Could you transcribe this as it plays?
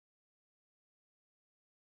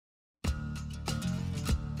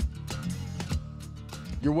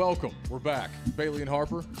You're welcome. We're back. Bailey and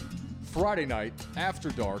Harper. Friday night, after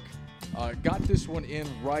dark. Got this one in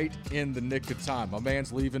right in the nick of time. My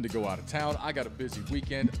man's leaving to go out of town. I got a busy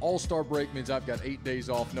weekend. All-Star break means I've got 8 days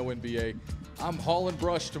off, no NBA. I'm hauling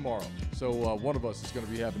brush tomorrow. So one of us is going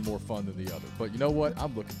to be having more fun than the other. But you know what?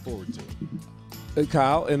 I'm looking forward to it.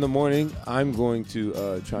 Kyle, in the morning, I'm going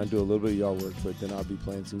to try and do a little bit of yard work, but then I'll be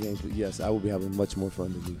playing some games. But, yes, I will be having much more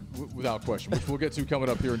fun than you. Without question, which we'll get to coming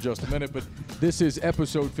up here in just a minute. But this is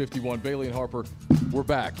episode 51. Bailey and Harper, we're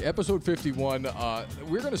back. Episode 51,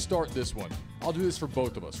 we're going to start this one. I'll do this for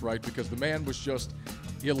both of us, right? Because the man was just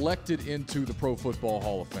elected into the Pro Football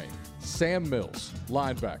Hall of Fame. Sam Mills,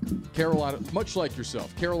 linebacker, Carolina, much like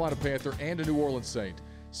yourself, Carolina Panther and a New Orleans Saint.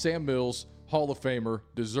 Sam Mills, Hall of Famer,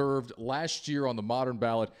 deserved. Last year on the modern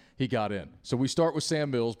ballot, he got in. So we start with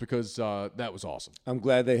Sam Mills because that was awesome. I'm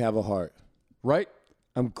glad they have a heart. Right?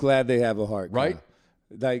 I'm glad they have a heart. Right?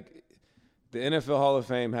 Kyle. Like, the NFL Hall of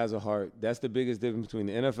Fame has a heart. That's the biggest difference between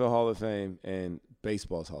the NFL Hall of Fame and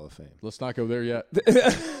baseball's Hall of Fame. Let's not go there yet.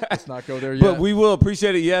 Let's not go there yet. But we will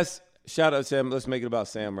appreciate it, yes. Shout out, Sam. Let's make it about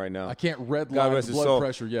Sam right now. I can't redline God rest the his blood soul.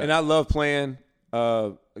 pressure yet. And I love playing,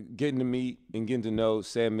 getting to meet and getting to know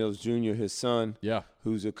Sam Mills Jr., his son,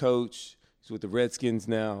 who's a coach. He's with the Redskins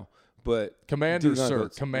now. But Commander, sir.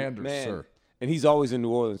 Commander, sir. And he's always in New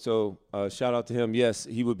Orleans. So shout out to him. Yes,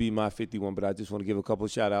 he would be my 51, but I just want to give a couple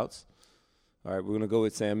of shout outs. All right, we're going to go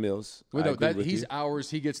with Sam Mills. He's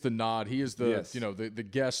ours. He gets the nod. He is the the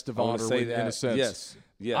guest of honor in a sense.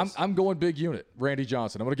 Yes. I'm going big unit, Randy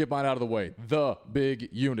Johnson. I'm going to get mine out of the way. The big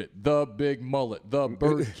unit, the big mullet, the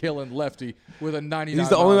bird-killing lefty with a 99 He's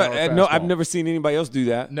the only one. fastball. No, I've never seen anybody else do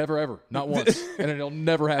that. Never, ever. Not once. And it'll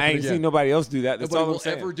never happen again. I ain't seen nobody else do that. That's Nobody all I'm will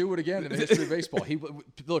saying. ever do it again in the history of baseball.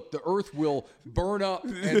 Look, the earth will burn up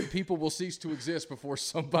and people will cease to exist before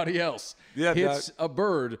somebody else hits a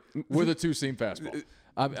bird with a two-seam fastball.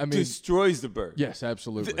 I mean, destroys the bird. Yes,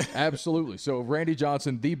 absolutely. Absolutely. So Randy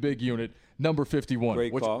Johnson, the big unit, number 51.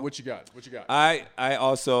 Great call. What you got? I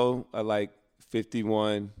also like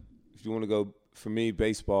 51. If you want to go, for me,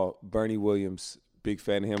 baseball, Bernie Williams, big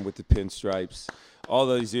fan of him with the pinstripes. All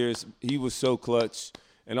those years, he was so clutch,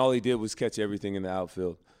 and all he did was catch everything in the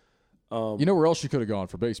outfield. You know where else you could have gone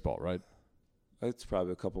for baseball, right? That's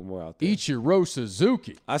probably a couple more out there. Ichiro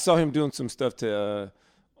Suzuki. I saw him doing some stuff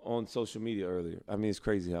on social media earlier. I mean, it's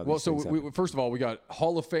crazy how these things happen. First of all, we got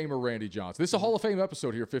Hall of Famer Randy Johnson. This is a Hall of Fame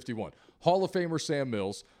episode here, 51. Hall of Famer Sam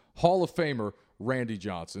Mills, Hall of Famer Randy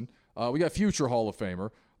Johnson. We got future Hall of Famer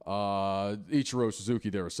Ichiro Suzuki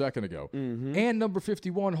there a second ago. Mm-hmm. And number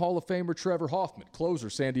 51, Hall of Famer Trevor Hoffman, closer,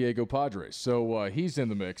 San Diego Padres. So he's in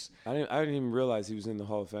the mix. I didn't even realize he was in the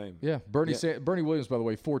Hall of Fame. Yeah, Bernie Williams, by the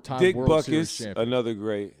way, 4-time Dick World Series Butkus, champion. another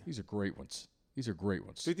great. These are great ones.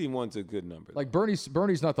 51's a good number. Like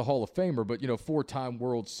Bernie's not the Hall of Famer, but 4-time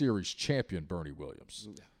World Series champion Bernie Williams.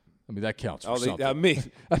 I mean, that counts for something. I mean,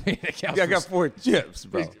 it counts. I got 4 chips,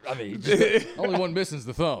 bro. I mean, only one missing is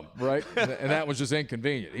the thumb, right? And that was just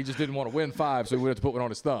inconvenient. He just didn't want to win 5, so he would have to put one on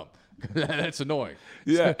his thumb. That's annoying.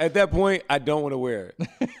 Yeah, at that point, I don't want to wear it.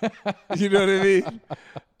 You know what I mean?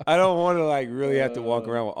 I don't want to really have to walk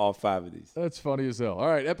around with all 5 of these. That's funny as hell. All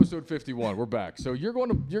right, episode 51. We're back. So you're going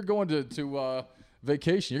to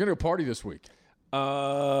vacation. You're going to go party this week.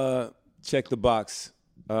 Check the box.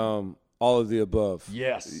 All of the above.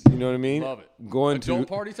 Yes. You know what I mean? Love it. Going Adult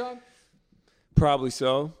party time? Probably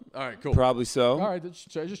so. All right, cool. Probably so. All right,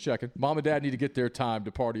 just checking. Mom and Dad need to get their time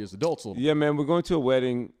to party as adults a little bit. Yeah, man, we're going to a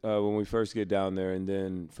wedding when we first get down there, and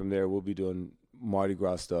then from there we'll be doing Mardi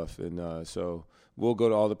Gras stuff, and so we'll go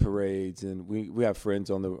to all the parades, and we have friends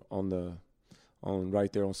on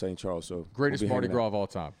right there on St. Charles. So greatest Mardi Gras of all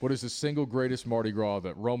time. What is the single greatest Mardi Gras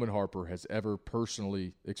that Roman Harper has ever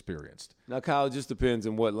personally experienced? Now, Kyle, it just depends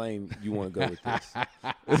on what lane you want to go with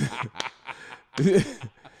this.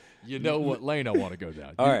 You know what lane I want to go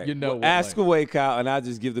down. All right. You know. Ask away, Kyle, and I'll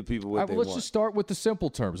just give the people what they want. Let's just start with the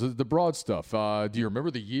simple terms, the broad stuff. Do you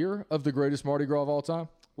remember the year of the greatest Mardi Gras of all time?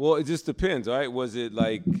 Well, it just depends, all right? Was it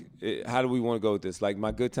how do we want to go with this? Like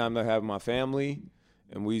my good time that I have with my family,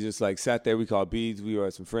 and we just sat there. We called beads. We were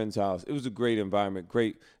at some friend's house. It was a great environment,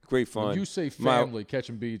 great fun. When you say family,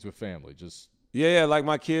 catching beads with family, just yeah. Like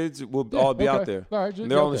my kids will all be out there. All right,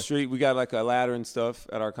 they're on the street. We got a ladder and stuff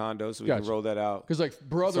at our condo, so we can roll that out. Because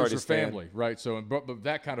brothers are family, right? So, but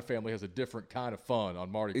that kind of family has a different kind of fun on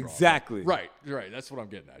Mardi Gras. Exactly. Right. That's what I'm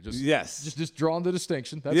getting at. Just drawing the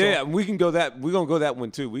distinction. That's all. We can go that. We're gonna go that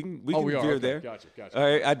one too. We can veer there. Gotcha. All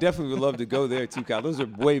right. I definitely would love to go there too, Kyle. Those are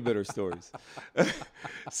way better stories.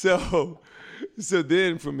 So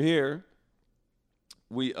then from here,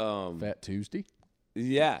 we Fat Tuesday.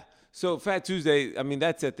 Yeah. So Fat Tuesday, I mean,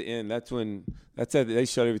 that's at the end. They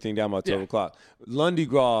shut everything down by 12 o'clock. Lundi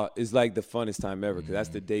Gras is like the funnest time ever because that's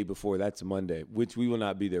the day before. That's Monday, which we will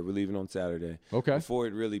not be there. We're leaving on Saturday. Okay. Before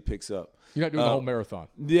it really picks up. You're not doing the whole marathon.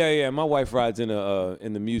 Yeah. My wife rides in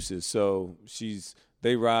the Muses, so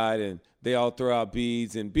they ride and they all throw out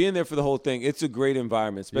beads and being there for the whole thing. It's a great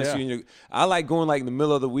environment, especially I like going like in the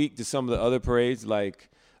middle of the week to some of the other parades, like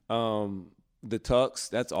the Tux.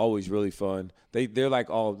 That's always really fun. They're like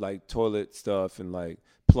all like toilet stuff and like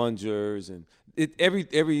plungers and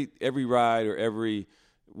every ride or every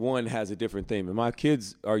one has a different theme. And my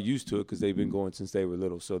kids are used to it because they've been going since they were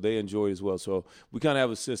little, so they enjoy it as well. So we kind of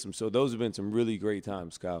have a system. So those have been some really great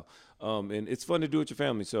times, Kyle. And it's fun to do with your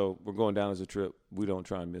family. So we're going down as a trip. We don't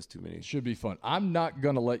try and miss too many. Should be fun. I'm not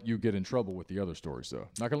gonna let you get in trouble with the other stories, though.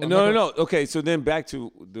 No. Okay, so then back to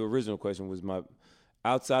the original question was my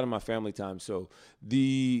outside of my family time. So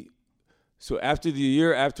after the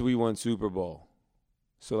year after we won Super Bowl,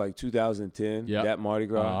 so like 2010, that Mardi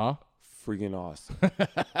Gras, freaking awesome.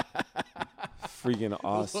 Freaking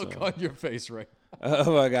awesome. The look on your face, Ray.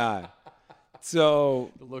 Oh my God.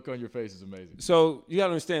 So the look on your face is amazing. So you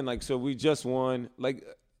gotta understand, like, so we just won, like,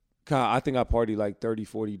 God, I think I partied like 30,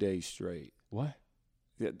 40 days straight. What?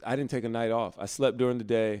 I didn't take a night off. I slept during the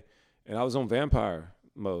day, and I was on vampire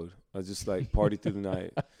mode. I was just like party through the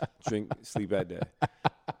night, drink, sleep at day,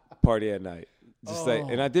 party at night. Just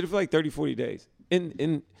and I did it for like 30, 40 days.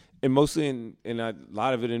 And mostly in a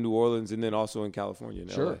lot of it in New Orleans and then also in California.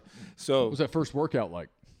 And LA. So what was that first workout like?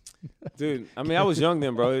 Dude, I mean, I was young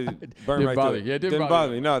then, bro. It burned right through it. Yeah, it didn't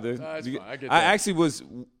bother me. No, dude. That's fine. I get that. I actually was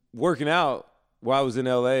working out while I was in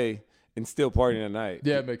LA and still partying at night.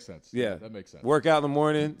 Yeah, it makes sense. Yeah. That makes sense. Work out in the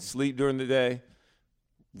morning, sleep during the day,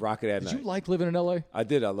 rock it at night. Did you like living in LA? I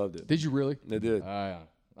did. I loved it. Did you really? I did. I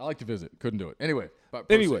like to visit. Couldn't do it.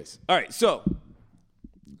 Anyways. All right. So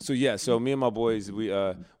me and my boys, we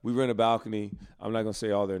rent a balcony. I'm not gonna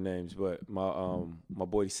say all their names, but my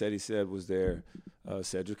boy Said was there,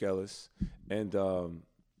 Cedric Ellis, and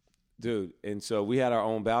and so we had our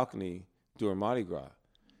own balcony during Mardi Gras,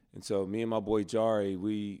 and so me and my boy Jari,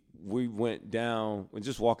 we went down and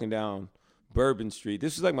just walking down Bourbon Street.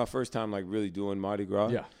 This was like my first time like really doing Mardi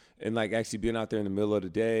Gras, and like actually being out there in the middle of the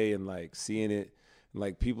day and like seeing it, and,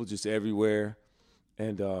 like people just everywhere,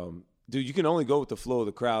 and dude, you can only go with the flow of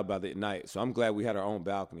the crowd by the night. So I'm glad we had our own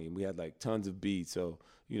balcony and we had like tons of beads. So,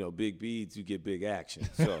 big beads, you get big action.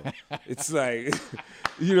 So it's like,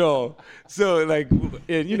 so like,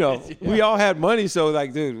 and we all had money. So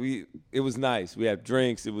like, dude, it was nice. We had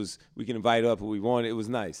drinks. We can invite up who we wanted. It was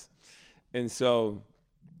nice. And so,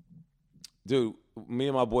 dude, me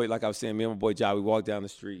and my boy, like I was saying, me and my boy Jai, we walked down the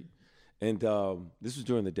street. And this was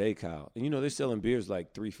during the day, Kyle. And, they're selling beers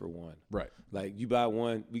like 3 for $1. Right. Like, you buy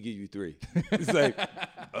one, we give you 3. It's like,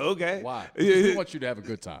 okay. Why? They want you to have a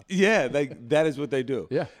good time. Yeah, like, that is what they do.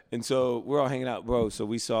 Yeah. And so we're all hanging out, bro. So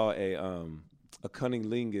we saw a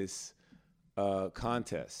Cunnilingus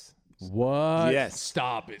contest. What? Yes.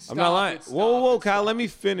 Stop it. I'm not lying. Whoa, Kyle, let me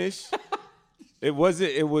finish. It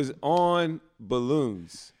was on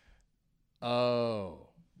balloons. Oh.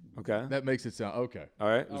 Okay. That makes it sound okay. All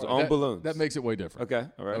right. It was on balloons. That makes it way different. Okay.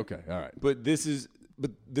 All right. Okay. All right. But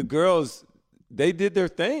the girls, they did their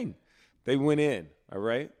thing. They went in. All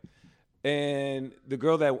right. And the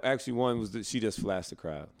girl that actually won she just flashed the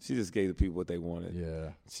crowd. She just gave the people what they wanted. Yeah.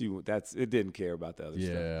 It didn't care about the other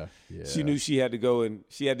stuff. Yeah. She knew she had to go and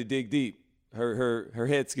she had to dig deep. Her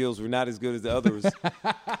head skills were not as good as the others.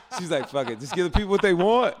 She's like, fuck it, just give the people what they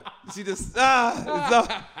want. She just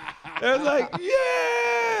it was like,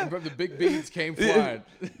 yeah. The big beads came flying.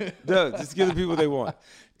 No, just give the people what they want.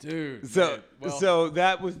 Dude. So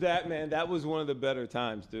that was that, man. That was one of the better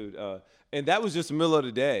times, dude. And that was just the middle of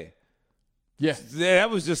the day. Yeah. That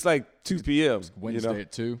was just like 2 p.m. Wednesday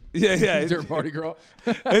at 2. Yeah. During Mardi Gras.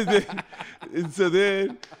 and so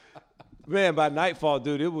then, man, by nightfall,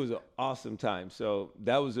 dude, it was an awesome time. So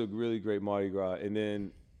that was a really great Mardi Gras. And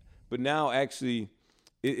then, but now actually,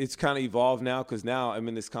 it's kind of evolved now because now I'm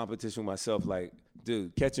in this competition with myself. Like,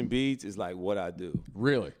 dude, catching beads is like what I do.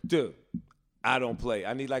 Really? Dude, I don't play.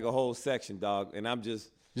 I need like a whole section, dog. And I'm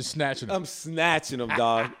just snatching them. I'm snatching them,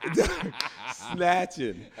 dog.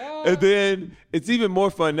 Snatching. And then it's even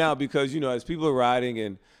more fun now because, as people are riding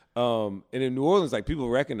and in New Orleans, like people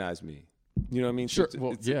recognize me. You know what I mean? Sure.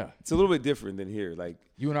 So it's a little bit different than here. Like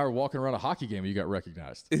you and I were walking around a hockey game and you got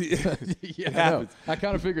recognized. It happens. I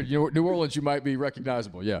kind of figured, New Orleans, you might be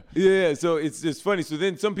recognizable. Yeah. Yeah. So it's just funny. So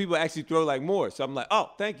then some people actually throw like more. So I'm like,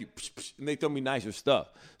 oh, thank you. And they throw me nicer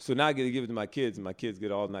stuff. So now I get to give it to my kids and my kids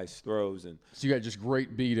get all nice throws. And so you got just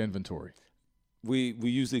great bead inventory. We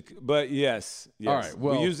usually, but yes. All right,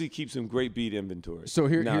 well, we usually keep some great beat inventory. So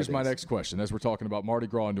here's my next question. As we're talking about Mardi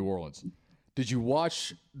Gras in New Orleans, did you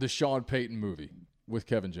watch the Sean Payton movie with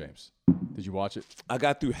Kevin James? Did you watch it? I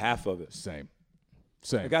got through half of it. Same.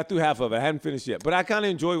 I got through half of it. I hadn't finished yet, but I kind of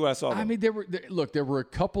enjoyed what I saw. I mean, there were a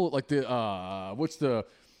couple like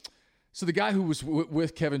so the guy who was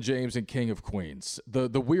with Kevin James in King of Queens, the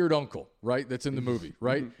weird uncle, right? That's in the movie,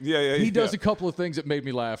 right? Yeah. He does a couple of things that made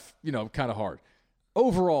me laugh, kind of hard.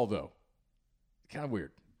 Overall, though, kind of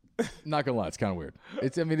weird. Not gonna lie, it's kind of weird.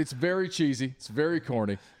 It's very cheesy. It's very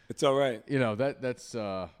corny. It's all right. That's.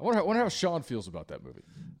 I wonder how Sean feels about that movie.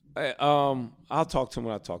 I'll talk to him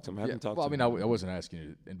when I talk to him. I haven't talked to him. I wasn't asking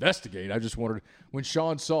you to investigate. I just wondered when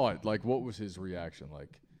Sean saw it, like, what was his reaction?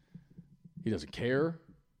 Like, he doesn't care,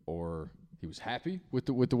 or he was happy with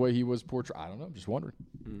the way he was portrayed. I don't know. Just wondering.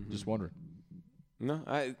 Just wondering. No,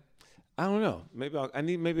 I don't know.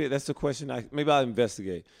 Maybe that's the question. Maybe I'll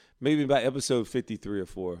investigate. Maybe by episode 53 or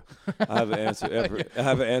 4, I have an answer. I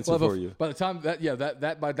have an answer for you. By the time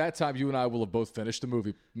by that time, you and I will have both finished the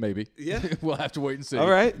movie. Maybe. Yeah. We'll have to wait and see. All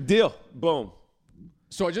right. Deal. Boom.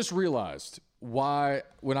 So I just realized why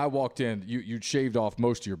when I walked in, you'd shaved off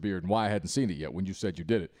most of your beard, and why I hadn't seen it yet when you said you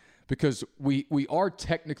did it. Because we are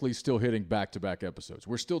technically still hitting back-to-back episodes.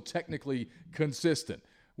 We're still technically consistent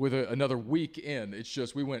with another week in. It's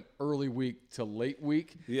just we went early week to late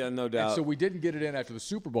week. Yeah, no doubt. And so we didn't get it in after the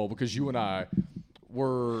Super Bowl because you and I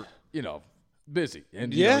were, busy.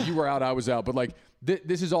 And you were out, I was out. But, like,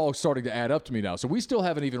 this is all starting to add up to me now. So we still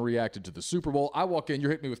haven't even reacted to the Super Bowl. I walk in, you're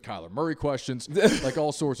hitting me with Kyler Murray questions, like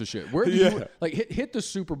all sorts of shit. Where do you, like, hit the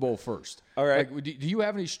Super Bowl first? All right. Like, do you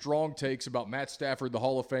have any strong takes about Matt Stafford, the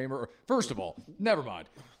Hall of Famer? Or, first of all, never mind.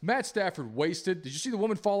 Matt Stafford wasted. Did you see the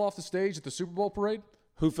woman fall off the stage at the Super Bowl parade?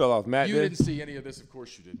 Who fell off? Matt You did? didn't see any of this. Of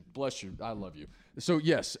course you didn't. Bless you. I love you. So,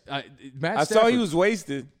 yes, Matt I Stafford. saw he was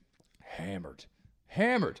wasted. Hammered.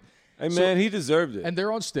 Hey, man, he deserved it. And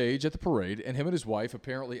they're on stage at the parade, and him and his wife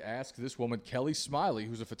apparently asked this woman, Kelly Smiley,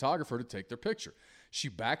 who's a photographer, to take their picture. She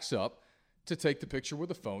backs up to take the picture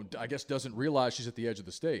with a phone. I guess doesn't realize she's at the edge of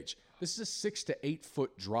the stage. This is a 6 to 8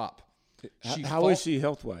 foot drop. How is she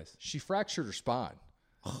health-wise? She fractured her spine.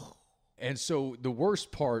 And so the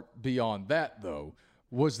worst part beyond that, though,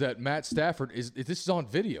 was that Matt Stafford this is on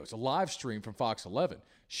video. It's a live stream from Fox 11.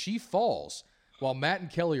 She falls while Matt and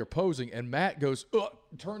Kelly are posing, and Matt goes,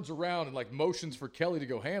 turns around and, like, motions for Kelly to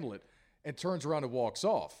go handle it, and turns around and walks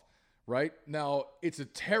off, right? Now, it's a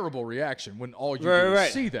terrible reaction when all you do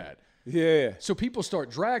is see that. Yeah. So people start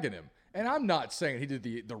dragging him. And I'm not saying he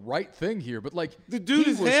did the right thing here, but, like, the dude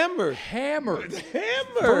is hammered. Hammered.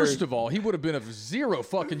 First of all, he would have been of zero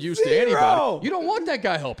fucking use to anybody. You don't want that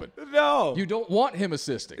guy helping. No. You don't want him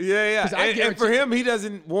assisting. Yeah. And for him, he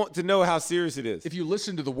doesn't want to know how serious it is. If you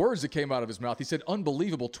listen to the words that came out of his mouth, he said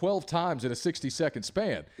unbelievable 12 times in a 60-second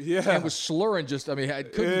span. Yeah. And was slurring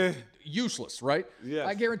useless, right? Yes.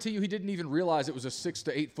 I guarantee you he didn't even realize it was a 6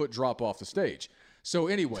 to 8 foot drop off the stage. So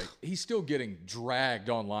anyway, he's still getting dragged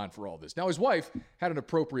online for all this. Now, his wife had an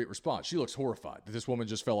appropriate response. She looks horrified that this woman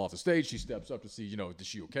just fell off the stage. She steps up to see, is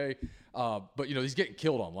she okay? But, he's getting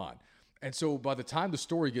killed online. And so by the time the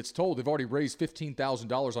story gets told, they've already raised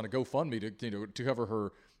 $15,000 on a GoFundMe to cover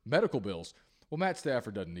her medical bills. Well, Matt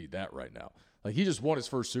Stafford doesn't need that right now. Like, he just won his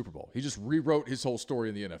first Super Bowl. He just rewrote his whole story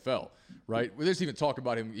in the NFL, right? There's even talk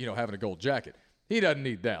about him, having a gold jacket. He doesn't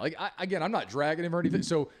need that. Like, I'm not dragging him or anything.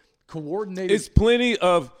 So coordinated. It's plenty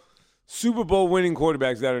of Super Bowl winning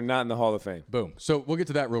quarterbacks that are not in the Hall of Fame. Boom. So we'll get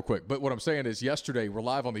to that real quick. But what I'm saying is yesterday we're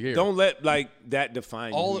live on the air. Don't let that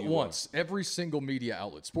define you. All at once, every single media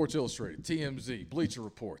outlet, Sports Illustrated, TMZ, Bleacher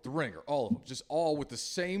Report, The Ringer, all of them, just all with the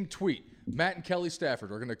same tweet. Matt and Kelly Stafford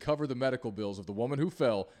are going to cover the medical bills of the woman who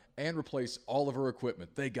fell and replace all of her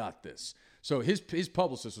equipment. They got this. So his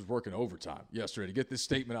publicist was working overtime yesterday to get this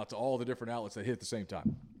statement out to all the different outlets that hit at the same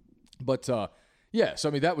time. But yes,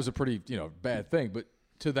 that was a pretty, bad thing. But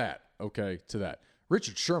to that,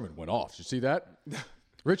 Richard Sherman went off. Did you see that?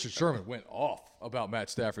 Richard Sherman went off about Matt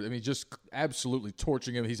Stafford. Just absolutely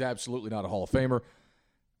torching him. He's absolutely not a Hall of Famer.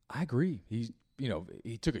 I agree.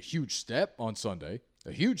 He took a huge step on Sunday,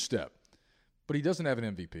 a huge step. But he doesn't have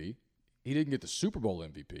an MVP. He didn't get the Super Bowl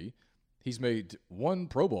MVP. He's made one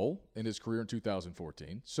Pro Bowl in his career in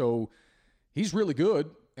 2014. So he's really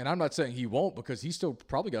good. And I'm not saying he won't because he's still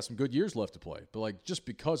probably got some good years left to play. But, just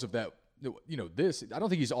because of that, I don't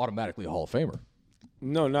think he's automatically a Hall of Famer.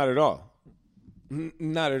 No, not at all.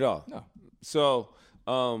 Not at all. No. So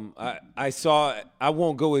I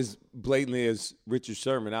won't go as blatantly as Richard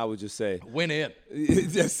Sherman. I would just say. Went in.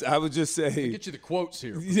 Yes, I would just say. I'll get you the quotes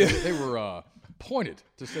here. Yeah. They were pointed,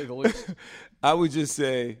 to say the least. I would just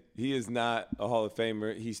say he is not a Hall of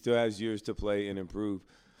Famer. He still has years to play and improve.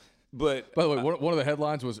 But by the way, one of the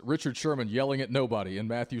headlines was Richard Sherman yelling at nobody in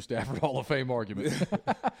Matthew Stafford Hall of Fame argument.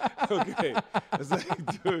 Okay. It's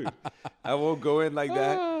like, dude, I won't go in like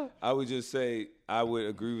that. I would just say I would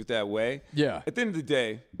agree with that way. Yeah. At the end of the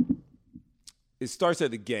day, it starts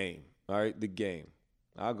at the game, all right? The game.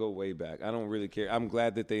 I'll go way back. I don't really care. I'm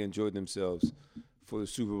glad that they enjoyed themselves for the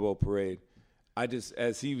Super Bowl parade. I just,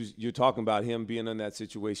 you're talking about him being in that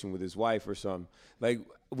situation with his wife or something. Like,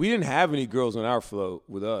 we didn't have any girls on our float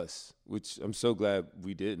with us, which I'm so glad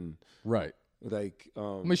we didn't. Right. Like,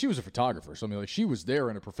 I mean, she was a photographer, so I mean, like, she was there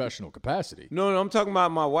in a professional capacity. No, I'm talking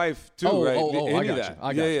about my wife too, right? I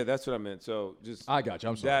got you. Yeah, that's what I meant. So just I got you.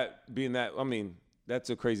 I'm sorry. That being that, I mean, that's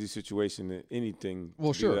a crazy situation. Anything.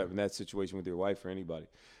 Well, sure. In that situation with your wife or anybody.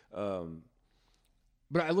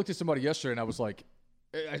 But I looked at somebody yesterday and I was like,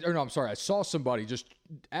 I saw somebody just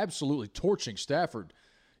absolutely torching Stafford,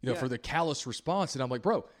 for the callous response, and I'm like,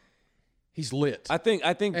 bro, he's lit. I think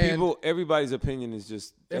everybody's opinion is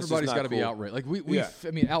just everybody's got to be outraged.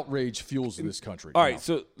 Like outrage fuels this country. All right,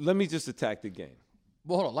 so let me just attack the game.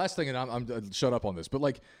 Well, hold on. Last thing, and I'm shut up on this, but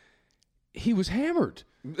like, he was hammered.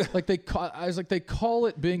 Like they call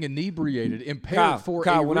it being inebriated, impaired for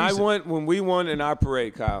Kyle, a reason. when we won in our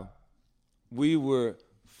parade, Kyle, we were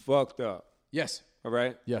fucked up. Yes. All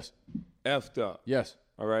right? Yes. Effed up. Yes.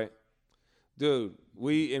 All right? Dude,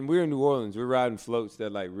 we're in New Orleans. We're riding floats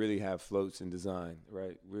that like really have floats in design,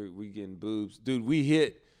 right? We getting boobs. Dude, we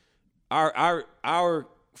hit our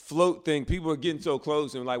float thing. People are getting so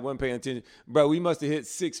close and like wasn't paying attention. Bro, we must have hit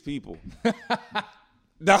 6 people.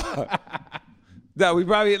 No, we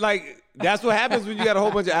probably like that's what happens when you got a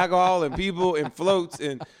whole bunch of alcohol and people and floats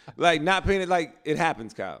and like not paying it. Like it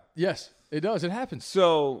happens, Kyle. Yes, it does. It happens.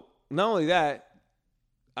 So not only that,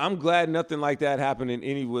 I'm glad nothing like that happened in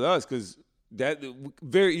any with us because that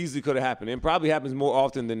very easily could have happened and probably happens more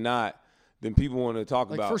often than not than people want to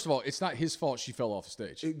talk about. First of all, it's not his fault she fell off the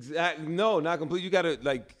stage. Exactly. No, not completely. You got to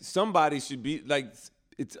like somebody should be like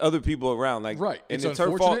it's other people around. Like right. And it's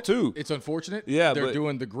her fault too. It's unfortunate. Yeah, they're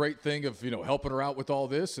doing the great thing of helping her out with all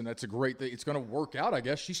this, and that's a great thing. It's going to work out, I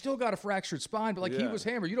guess. She's still got a fractured spine, but he was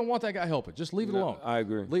hammered. You don't want that guy helping. Just leave it alone. I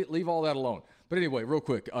agree. Leave all that alone. But anyway, real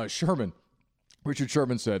quick, Richard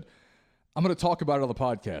Sherman said, I'm going to talk about it on the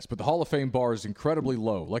podcast, but the Hall of Fame bar is incredibly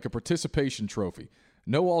low, like a participation trophy.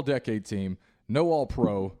 No all-decade team, no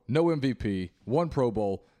all-pro, no MVP, 1 Pro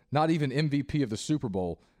Bowl, not even MVP of the Super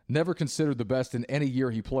Bowl, never considered the best in any year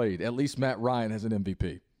he played. At least Matt Ryan has an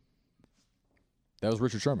MVP. That was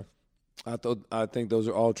Richard Sherman. I think those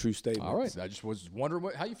are all true statements. All right. I just was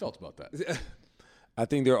wondering how you felt about that. I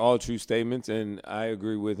think they're all true statements, and I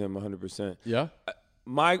agree with him 100%. Yeah?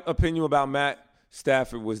 My opinion about Matt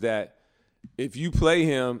Stafford was that if you play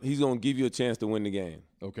him, he's going to give you a chance to win the game.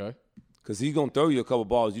 Okay. Because he's going to throw you a couple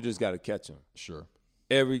balls. You just got to catch him. Sure.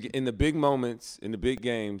 In the big moments, in the big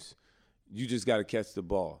games, you just got to catch the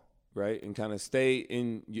ball, right? And kind of stay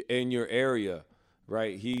in your area,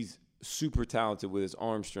 right? He's super talented with his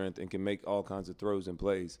arm strength and can make all kinds of throws and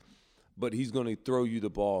plays. But he's going to throw you the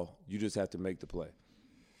ball. You just have to make the play.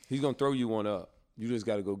 He's going to throw you one up. You just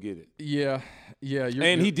got to go get it. Yeah.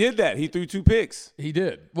 He did that. He threw 2 picks. He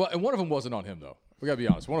did. Well, and one of them wasn't on him, though. We got to be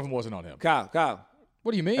honest. One of them wasn't on him. Kyle.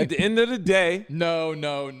 What do you mean? At the end of the day. No.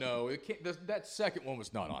 That second one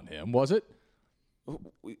was not on him, was it?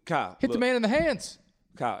 Kyle. Hit the man in the hands.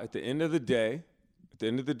 Kyle, at the end of the day,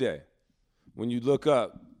 when you look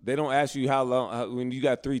up, they don't ask you how long, when you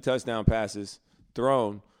got 3 touchdown passes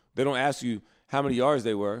thrown, they don't ask you how many yards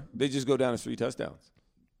they were. They just go down to 3 touchdowns.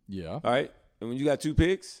 Yeah. All right? And when you got 2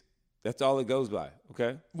 picks, that's all it goes by,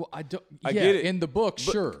 okay? Well, I get it. In the book,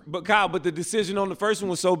 sure. But Kyle, the decision on the first one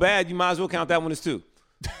was so bad, you might as well count that one as 2.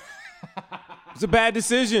 It's a bad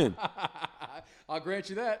decision. I'll grant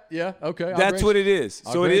you that. Yeah, okay. That's what it is.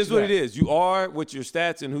 So it is what it is. You are what your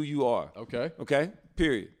stats and who you are. Okay. Okay?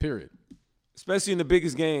 Period. Especially in the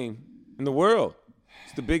biggest game in the world.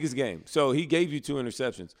 It's the biggest game. So he gave you 2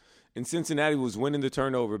 interceptions. And Cincinnati was winning the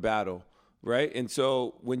turnover battle, right? And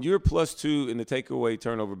so when you're +2 in the takeaway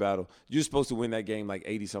turnover battle, you're supposed to win that game like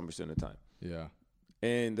 80-some% of the time. Yeah.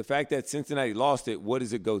 And the fact that Cincinnati lost it, what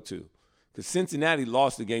does it go to? Because Cincinnati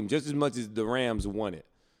lost the game just as much as the Rams won it.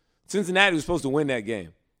 Cincinnati was supposed to win that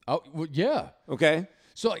game. Oh, well, yeah. Okay?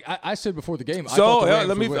 So like, I said before the game,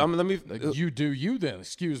 you do you then.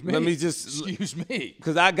 Excuse me. Excuse me.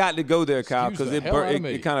 Because I got to go there, Kyle, because it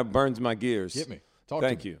kind of burns my gears. Hit me.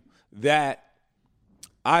 Thank you. That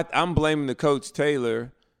I'm blaming the coach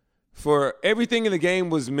Taylor for everything in the game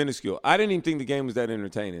was minuscule. I didn't even think the game was that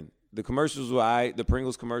entertaining. The commercials were all right. The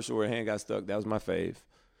Pringles commercial where a hand got stuck, that was my fave.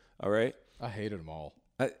 All right? I hated them all.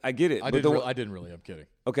 I get it. I didn't really. I'm kidding.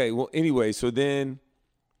 Okay, well, anyway, so then –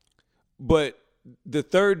 but the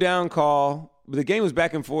third down call, the game was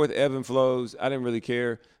back and forth, ebb and flows. I didn't really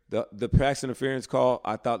care. The pass interference call,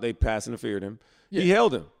 I thought they pass interfered him. Yeah. He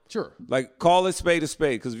held him. Sure. Like, call it spade a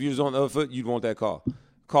spade, because if you was on the other foot, you'd want that call.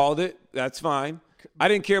 Called it. That's fine. I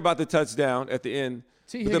didn't care about the touchdown at the end.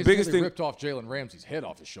 T. Higgins ripped off Jalen Ramsey's head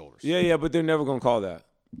off his shoulders. Yeah, but they're never going to call that.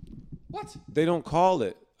 What? They don't call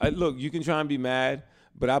it. Look, you can try and be mad,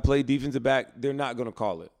 but I play defensive back. They're not going to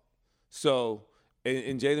call it. So,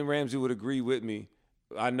 and Jalen Ramsey would agree with me.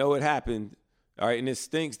 I know it happened, all right, and it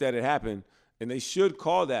stinks that it happened, and they should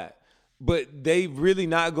call that. But they really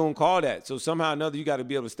not going to call that. So somehow or another, you got to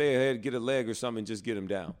be able to stay ahead, get a leg or something, and just get him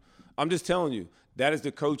down. I'm just telling you, that is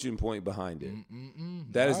the coaching point behind it.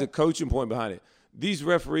 That is the coaching point behind it. These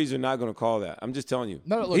referees are not going to call that. I'm just telling you.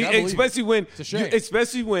 No, look, especially when, it's a shame.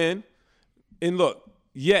 especially when, and look,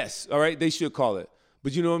 yes, all right, they should call it.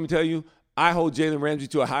 But you know what I'm going to tell you? I hold Jalen Ramsey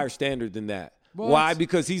to a higher standard than that. What? Why?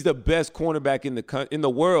 Because he's the best cornerback in the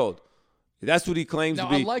world. That's what he claims to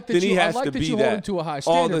be. I like that then he you, has I like to that be you that hold him to a high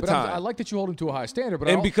standard. all the time. I like that you hold him to a high standard. But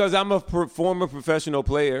and because I'm a former professional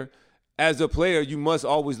player, as a player, you must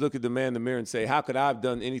always look at the man in the mirror and say, how could I have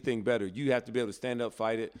done anything better? You have to be able to stand up,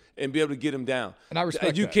 fight it, and be able to get him down. And I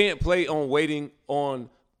respect You that. can't play on waiting on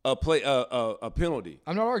a penalty.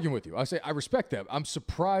 I'm not arguing with you. I say I respect that. I'm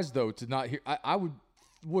surprised, though, to not hear. I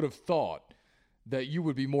would have thought that you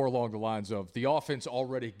would be more along the lines of the offense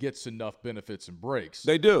already gets enough benefits and breaks.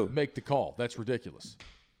 They do. Make the call. That's ridiculous.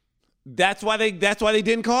 That's why they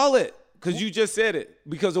didn't call it, because you just said it,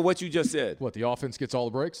 because of what you just said. What, the offense gets all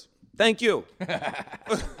the breaks? Thank you.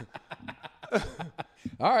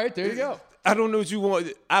 All right, there you go. I don't know what you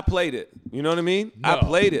want. I played it. You know what I mean? No. I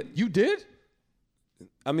played it. You did?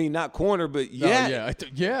 I mean, not corner, but No, yeah.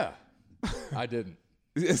 Yeah. I didn't.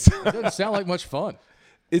 It It's, doesn't sound like much fun.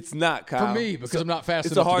 it's not, Kyle. For me, because I'm not fast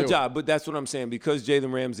It's enough a hard to do job, but that's what I'm saying, because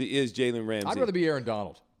Jalen Ramsey is Jalen Ramsey. I'd rather be Aaron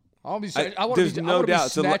Donald. I want there's to no be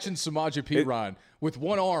doubt. So, snatching Samaje Perine with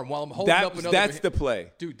one arm while I'm holding up another. That's the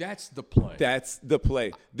play. Dude, that's the play. That's the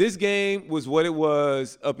play. This game was what it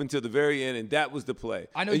was up until the very end, and that was the play.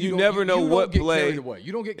 I know and you never know what get play. Carried away.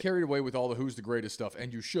 You don't get carried away with all the who's the greatest stuff,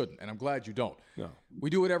 and you shouldn't. And I'm glad you don't. No.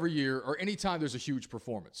 We do it every year, or anytime there's a huge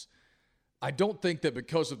performance. I don't think that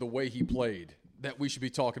because of the way he played, that we should be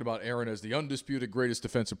talking about Aaron as the undisputed greatest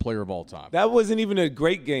defensive player of all time. That wasn't even a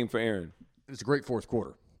great game for Aaron. It's a great fourth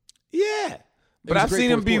quarter. Yeah. But was a I've great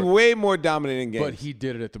seen him fourth be quarter. way more dominant in games. But he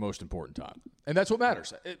did it at the most important time. And that's what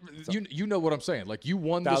matters. You know what I'm saying. Like, you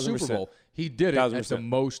won the 1000%. Super Bowl. He did it at the 1000%.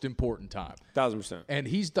 most important time. 1,000%. And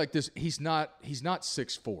he's like this. He's not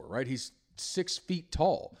 6'4", right? He's 6 feet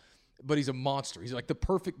tall, but he's a monster. He's like the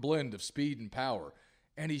perfect blend of speed and power.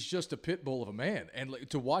 And he's just a pit bull of a man. And like,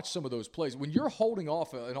 to watch some of those plays, when you're holding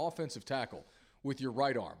off an offensive tackle with your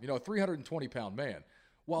right arm, a 320-pound man,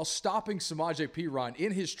 while stopping Samaje Perine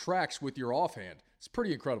in his tracks with your offhand, it's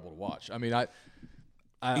pretty incredible to watch. I mean,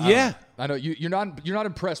 I know you're not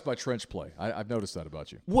impressed by trench play. I've noticed that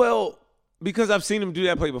about you. Well, because I've seen him do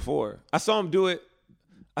that play before. I saw him do it.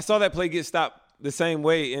 I saw that play get stopped the same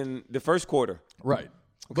way in the first quarter. Right.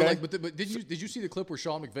 Okay. But did you see the clip where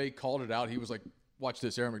Sean McVay called it out? He was like, watch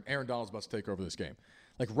this, Aaron Donald's about to take over this game.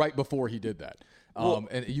 Like right before he did that.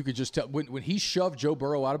 And you could just tell when he shoved Joe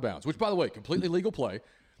Burrow out of bounds, which, by the way, completely legal play,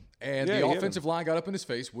 and the offensive line got up in his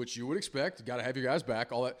face, which you would expect. Got to have your guys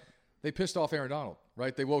back, all that. They pissed off Aaron Donald,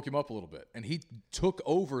 right? They woke him up a little bit, and he took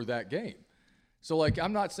over that game. So, like,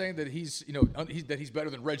 I'm not saying that he's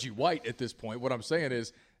better than Reggie White at this point. What I'm saying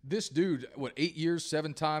is this dude, 8 years,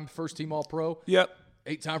 7-time first-team All-Pro? Yep.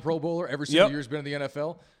 8-time Pro Bowler, every single year he's been in the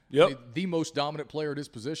NFL. Yep. I mean, the most dominant player at his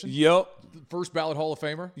position. Yep. First ballot Hall of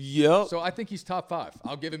Famer. Yep. So I think he's top 5.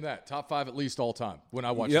 I'll give him that. Top 5 at least all time when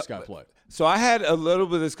I watch this guy play. So I had a little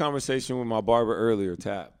bit of this conversation with my barber earlier,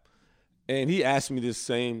 Tap. And he asked me this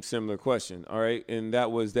similar question, all right? And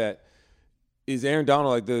that was that, is Aaron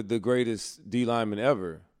Donald like the greatest D lineman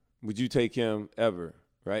ever? Would you take him ever,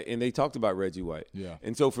 right? And they talked about Reggie White. Yeah.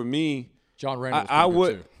 And so for me, John Randall I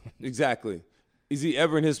would too. Exactly. Is he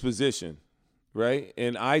ever in his position, right?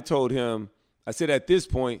 And I told him, I said at this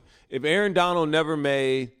point, if Aaron Donald never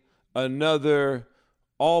made another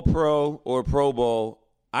All-Pro or Pro Bowl,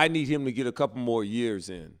 I need him to get a couple more years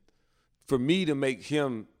in for me to make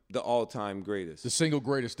him the all-time greatest. The single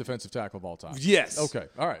greatest defensive tackle of all time. Yes. Okay.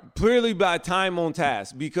 All right. Clearly by time on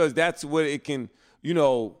task, because that's what it can,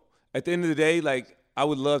 at the end of the day, like, I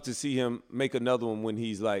would love to see him make another one when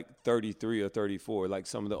he's like 33 or 34, like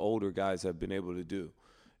some of the older guys have been able to do,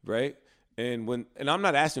 right? And I'm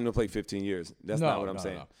not asking him to play 15 years. That's not what I'm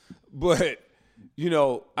saying. No. But,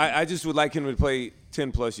 I just would like him to play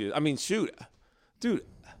 10 plus years. I mean, shoot, dude,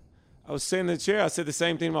 I was sitting in the chair. I said the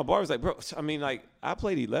same thing to my bar. I was like, bro, I mean, like, I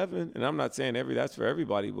played 11, and I'm not saying that's for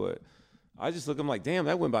everybody, but I just look at him like, damn,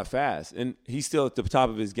 that went by fast. And he's still at the top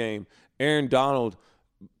of his game. Aaron Donald,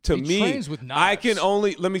 to me, trains with knives. I can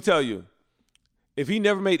only, let me tell you, if he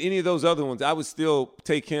never made any of those other ones, I would still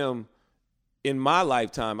take him in my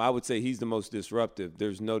lifetime. I would say he's the most disruptive.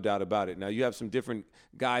 There's no doubt about it. Now, you have some different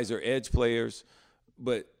guys or edge players,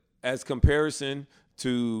 but as comparison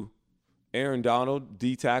to Aaron Donald,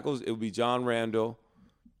 D tackles, it would be John Randall.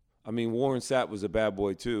 I mean, Warren Sapp was a bad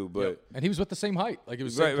boy too, but Yep. And he was with the same height. Like, it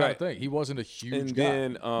was the same kind of thing. He wasn't a huge guy.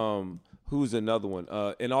 And then who's another one?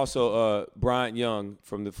 And also Bryant Young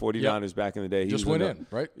from the 49ers back in the day. He just went in,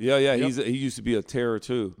 right? Yeah. Yep. He used to be a terror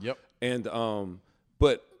too. Yep. And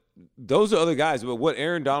but those are other guys. But what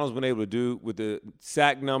Aaron Donald's been able to do with the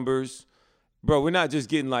sack numbers, bro, we're not just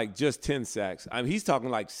getting like just 10 sacks. I mean, he's talking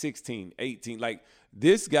like 16, 18. Like,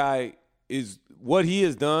 this guy is what he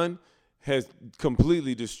has done has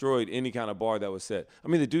completely destroyed any kind of bar that was set. I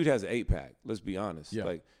mean, the dude has an 8-pack. Let's be honest. Yeah.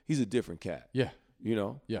 Like, he's a different cat. Yeah.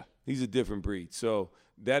 Yeah. He's a different breed. So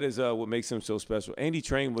that is what makes him so special. And he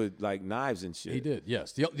trained with like knives and shit. He did,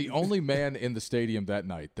 yes. The only man in the stadium that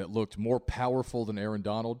night that looked more powerful than Aaron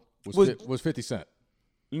Donald was 50 Cent.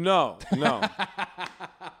 No.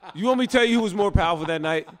 You want me to tell you who was more powerful that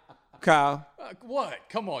night? Kyle. What?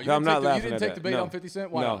 Come on. I'm not laughing You didn't at take that. the bait No. on 50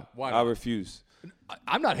 Cent? Why No, not? Why I not? refuse.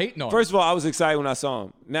 I'm not hating on him. First of all, I was excited when I saw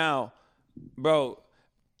him. Now, bro,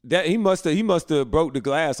 that he must have broke the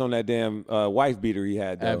glass on that damn wife beater he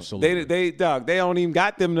had. Though. Absolutely. They don't even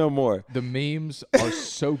got them no more. The memes are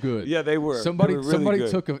so good. Yeah, they were. Somebody They were really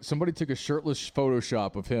good. somebody took a shirtless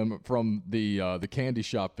Photoshop of him from the candy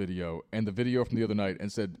shop video and the video from the other night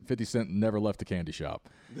and said 50 Cent never left the candy shop.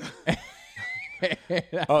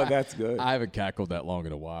 Oh, that's good. I haven't cackled that long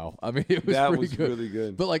in a while. I mean, it was That pretty was good. really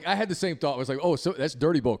good. But like, I had the same thought. I was like, oh, so that's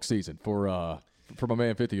dirty bulk season for my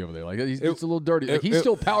man 50 over there. Like, it's a little dirty. Like, he's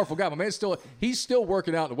still a powerful guy. My man's he's still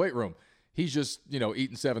working out in the weight room. He's just,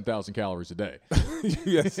 eating 7,000 calories a day.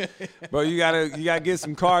 Yes, bro, you gotta get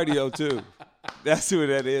some cardio too. That's who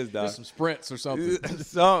that is, dog. Just some sprints or something.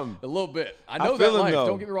 Something. A little bit. I know feel that him, life. though.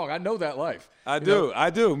 Don't get me wrong. I know that life. I do.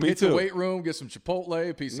 Me Get too. to the weight room, get some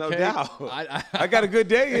Chipotle, a piece No of cake. doubt. I got a good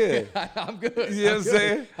day here. I'm good. You know what I'm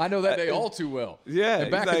saying? I know that day all too well. Yeah,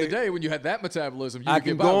 And back he's in the like, day when you had that metabolism, you I could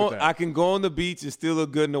can get by go. with that. I can go on the beach and still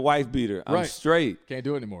look good in the wife beater. I'm Right. straight. Can't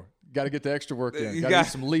do it anymore. Got to get the extra work in. You Got to got-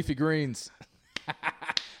 eat some leafy greens.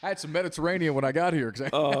 I had some Mediterranean when I got here.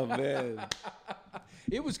 Oh man.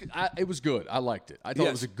 It was good. I liked it. I thought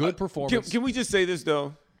it was a good performance. Can we just say this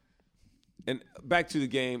though? And back to the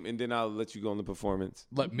game, and then I'll let you go on the performance.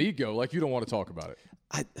 Let me go. Like, you don't want to talk about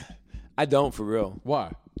it. I don't for real.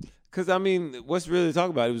 Why? Because I mean, what's really to talk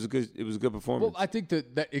about? It was a good performance. Well, I think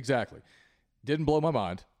that exactly didn't blow my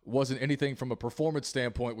mind. Wasn't anything from a performance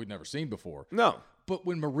standpoint we'd never seen before. No. But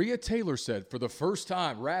when Maria Taylor said, for the first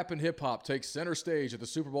time, rap and hip hop takes center stage at the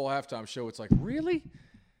Super Bowl halftime show, it's like, really?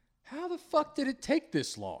 How the fuck did it take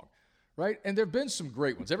this long? Right? And there have been some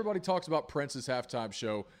great ones. Everybody talks about Prince's halftime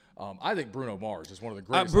show. I think Bruno Mars is one of the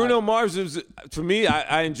greatest. Bruno Mars is, for me,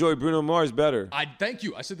 I enjoy Bruno Mars better. I thank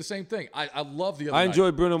you. I said the same thing. I love the other I night.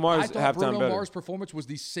 enjoyed Bruno Mars I thought halftime Bruno better. Mars' performance was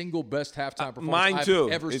the single best halftime performance Mine too.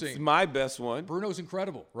 I've ever It's seen. my best one. Bruno's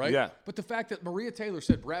incredible, right? Yeah. But the fact that Maria Taylor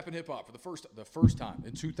said rap and hip hop for the first time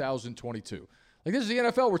in 2022, like, this is the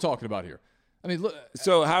NFL we're talking about here. I mean, look.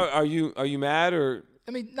 So how are you mad or?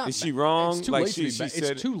 I mean, not Is she mad. wrong? It's too Like, late to be she mad. said-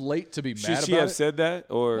 It's too late to be mad Should about she have it. said that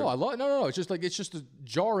or? No. It's just a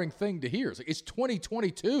jarring thing to hear. It's like, it's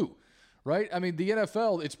 2022, right? I mean, the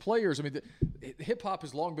NFL, its players. I mean, hip hop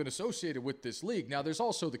has long been associated with this league. Now, there's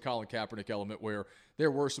also the Colin Kaepernick element where there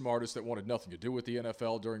were some artists that wanted nothing to do with the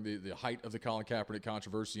NFL during the height of the Colin Kaepernick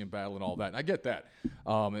controversy and battle and all that. And I get that.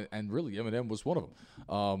 And really, Eminem was one of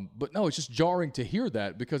them. But no, it's just jarring to hear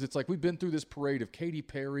that because it's like we've been through this parade of Katy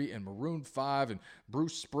Perry and Maroon 5 and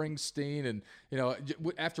Bruce Springsteen. And,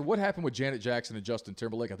 after what happened with Janet Jackson and Justin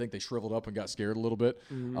Timberlake, I think they shriveled up and got scared a little bit,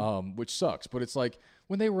 which sucks. But it's like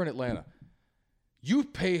when they were in Atlanta, you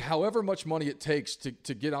pay however much money it takes to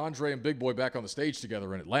get Andre and Big Boy back on the stage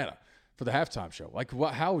together in Atlanta for the halftime show. Like,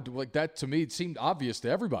 like that to me, it seemed obvious to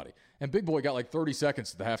everybody. And Big Boy got like 30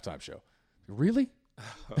 seconds at the halftime show. Really?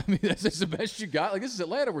 I mean, that's the best you got. Like, this is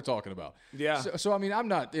Atlanta we're talking about. Yeah. So I mean, I'm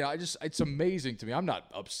not, it's amazing to me. I'm not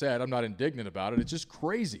upset. I'm not indignant about it. It's just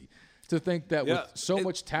crazy to think that with so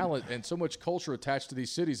much talent and so much culture attached to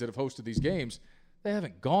these cities that have hosted these games, they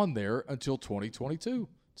haven't gone there until 2022.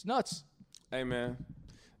 It's nuts. Hey, man.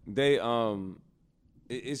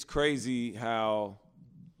 it's crazy how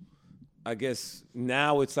I guess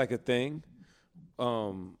now it's like a thing.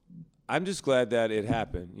 I'm just glad that it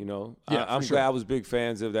happened, you know. Yeah, I'm sure. glad I was big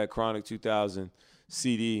fans of that Chronic 2000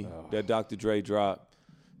 CD that Dr. Dre dropped.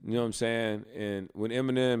 You know what I'm saying? And when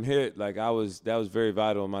Eminem hit, like that was very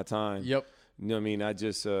vital in my time. Yep. You know what I mean? I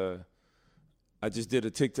just did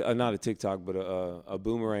a TikTok, not a TikTok, but a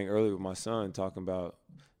boomerang earlier with my son talking about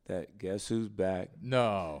that. Guess who's back?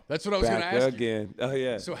 No, that's what I was going to Back ask you. again. Oh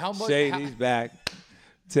yeah. So how much? Shady's back.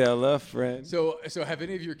 Tell a friend. So have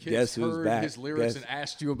any of your kids Guess who's heard back? his lyrics Guess- and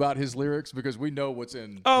asked you about his lyrics? Because we know what's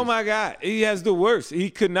in. Oh my God, he has the worst. He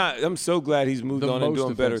could not. I'm so glad he's moved the on and most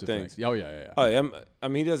doing better offensive things. Oh yeah. Oh, yeah. I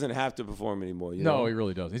mean, he doesn't have to perform anymore. You No, know? he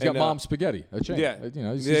really doesn't. He's And, got mom spaghetti. A chain. yeah. You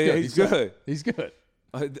know, he's Yeah, good. he's good. He's good.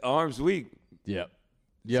 Arms weak. Yep.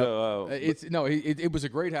 Yep. So, it was a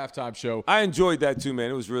great halftime show. I enjoyed that too, man.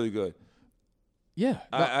 It was really good. Yeah.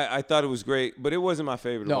 I thought it was great, but it wasn't my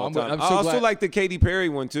favorite No, of all I'm- time. I'm so I also glad- like the Katy Perry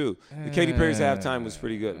one too. The Katy Perry's halftime was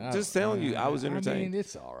pretty good. Just telling you, I was entertained. I mean,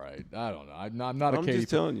 it's all right. I don't know. I'm not a I'm Katy. just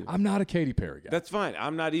telling you. I'm not a Katy Perry guy. That's fine.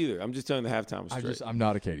 I'm not either. I'm just telling you the halftime was straight. I'm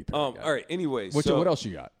not a Katy Perry guy. All right. Anyways, What so else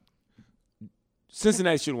you got?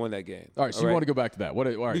 Cincinnati should have won that game. All right. So you want to go back to that? All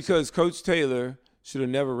right. Because Coach Taylor should have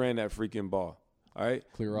never ran that freaking ball. All right?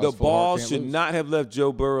 Clear eyes, the full ball heart, can't should lose. not have left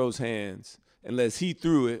Joe Burrow's hands unless he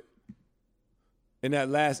threw it in that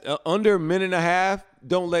last under a minute and a half.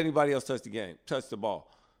 Don't let anybody else touch the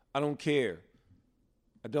ball. I don't care.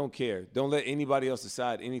 Don't let anybody else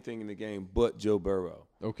decide anything in the game but Joe Burrow.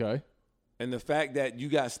 Okay. And the fact that you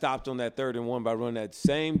got stopped on that 3rd and 1 by running that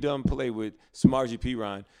same dumb play with Samaje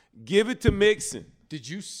Perine, give it to Mixon. Did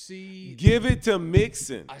you see? Give it to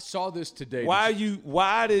Mixon. I saw this today. Why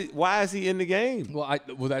is he in the game? Well,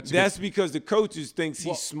 That's because the coaches thinks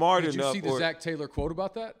he's smart enough. Did you see the Zach Taylor quote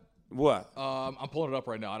about that? What? I'm pulling it up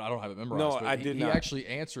right now. I don't have it memorized. No, but I did not. He actually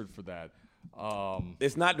answered for that.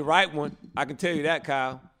 It's not the right one. I can tell you that,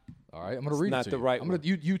 Kyle. All right, I'm going to read it not to the you. right one.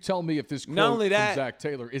 You tell me if this quote Not only from that- Zach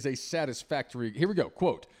Taylor is a satisfactory. Here we go.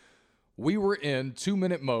 Quote. We were in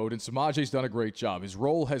 2-minute mode, and Samaje's done a great job. His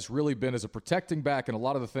role has really been as a protecting back and a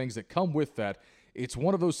lot of the things that come with that. It's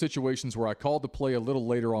one of those situations where I called the play a little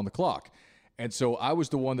later on the clock. And so I was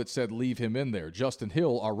the one that said leave him in there. Justin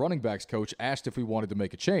Hill, our running backs coach, asked if we wanted to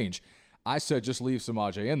make a change. I said just leave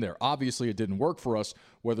Samaje in there. Obviously, it didn't work for us.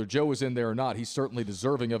 Whether Joe is in there or not, he's certainly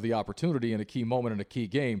deserving of the opportunity in a key moment in a key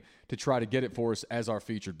game to try to get it for us as our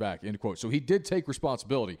featured back, end quote. So he did take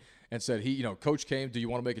responsibility and said, coach came, do you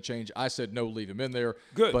want to make a change? I said, no, leave him in there.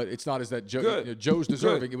 Good. But it's not as that Good. Joe's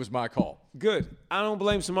deserving. Good. It was my call. Good. I don't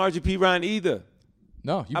blame Samaje Perine either.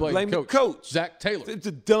 No, you I blame, blame the the coach. Zach Taylor. It's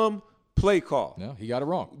a dumb play call. No, he got it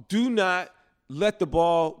wrong. Do not let the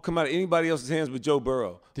ball come out of anybody else's hands but Joe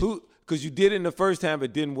Burrow. Because you did it in the first half,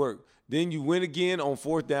 it didn't work. Then you went again on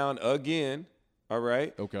 4th down again. All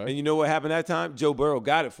right. Okay. And you know what happened that time? Joe Burrow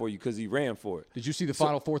got it for you because he ran for it. Did you see the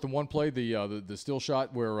final 4th and 1 play, the still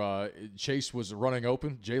shot where Chase was running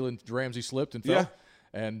open, Jalen Ramsey slipped and fell?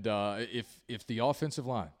 Yeah. And if the offensive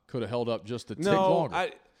line could have held up just a tick longer,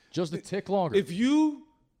 just a tick longer. If you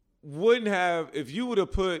would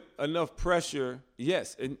have put enough pressure,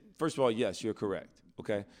 yes. And first of all, yes, you're correct.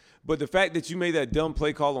 Okay. But the fact that you made that dumb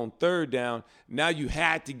play call on 3rd down, now you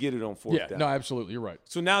had to get it on 4th down. No, absolutely. You're right.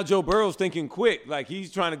 So now Joe Burrow's thinking quick. Like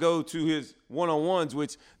he's trying to go to his one-on-ones,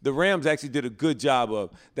 which the Rams actually did a good job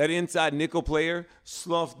of. That inside nickel player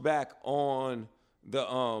sloughed back on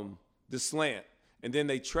the slant. And then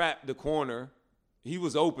they trapped the corner. He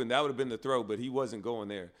was open. That would have been the throw, but he wasn't going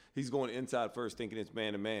there. He's going inside first, thinking it's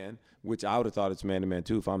man-to-man, which I would have thought it's man-to-man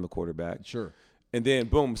too if I'm the quarterback. Sure. And then,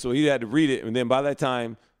 boom, so he had to read it. And then by that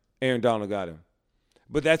time, Aaron Donald got him.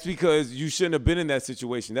 But that's because you shouldn't have been in that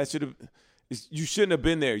situation. You shouldn't have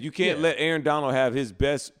been there. You can't let Aaron Donald have his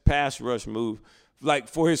best pass rush move, like,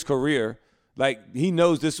 for his career. Like, he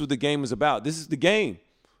knows this is what the game is about. This is the game.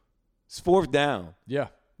 It's 4th down. Yeah.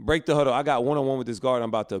 Break the huddle. I got one-on-one with this guard. I'm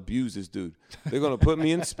about to abuse this dude. They're going to put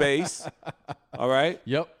me in space, all right?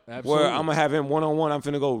 Yep, absolutely. Where I'm going to have him one-on-one. I'm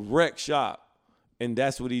finna go wreck shop. And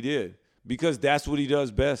that's what he did because that's what he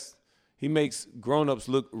does best. He makes grown-ups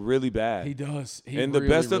look really bad. He does. And the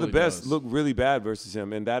best of the best look really bad versus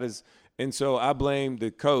him. And so I blame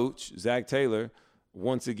the coach, Zach Taylor,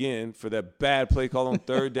 once again for that bad play call on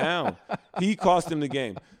 3rd down. He cost him the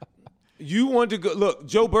game. You want to go – look,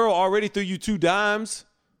 Joe Burrow already threw you 2 dimes,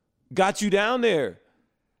 got you down there.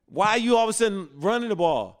 Why are you all of a sudden running the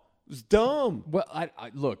ball? was dumb. Well,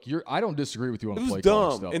 look, I don't disagree with you on It the was play calling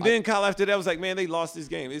dumb. stuff. And then Kyle after that was like, man, they lost this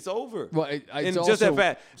game. It's over. Well, it's and also, just that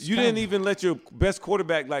fact, you kind didn't of, even let your best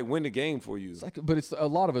quarterback win the game for you. But it's a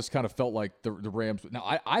lot of us kind of felt like the Rams.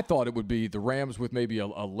 Now, I thought it would be the Rams with maybe a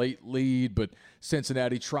late lead, but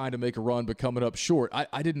Cincinnati trying to make a run but coming up short.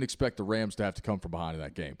 I didn't expect the Rams to have to come from behind in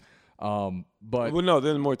that game. But no,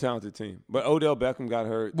 they're the more talented team. But Odell Beckham got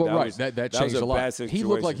hurt. Well, that changed was a lot. bad situation. He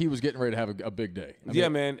looked like he was getting ready to have a big day.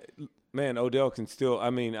 Man, Odell can still. I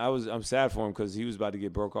mean, I'm sad for him because he was about to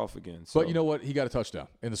get broke off again. So. But you know what? He got a touchdown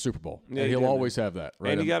in the Super Bowl, Yeah, and he'll always have that.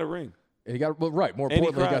 Right? And he got a ring. And he got More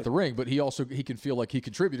importantly, he got the ring. But he can feel like he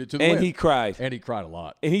contributed to the win. And he cried. And he cried a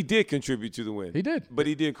lot. And he did contribute to the win. He did. But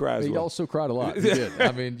he did cry as well. He also cried a lot. He did.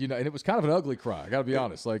 I mean, and it was kind of an ugly cry. I got to be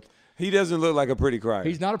honest. Like. He doesn't look like a pretty crier.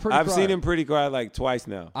 He's not a pretty crier. I've seen him pretty cry like twice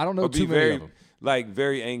now. I don't know too many of them. Like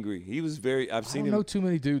very angry. He was very. I don't know too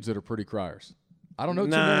many dudes that are pretty criers. I don't know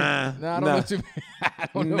too many. Nah, I don't know too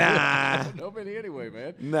many. I don't know many anyway,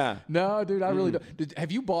 man. No, dude, I really don't.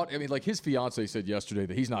 Have you bought? I mean, like his fiance said yesterday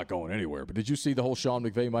that he's not going anywhere. But did you see the whole Sean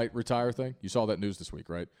McVay might retire thing? You saw that news this week,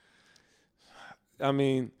 right? I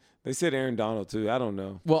mean. They said Aaron Donald too. I don't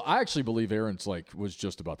know. Well, I actually believe Aaron's was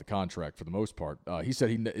just about the contract for the most part. He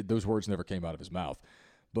said those words never came out of his mouth.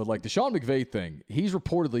 But like the Sean McVay thing, he's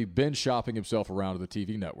reportedly been shopping himself around to the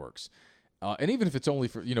TV networks. And even if it's only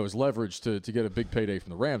for his leverage to get a big payday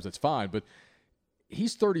from the Rams, that's fine. But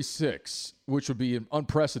he's 36, which would be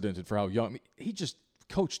unprecedented for how young. I mean, he just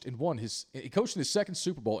coached and won he coached in his second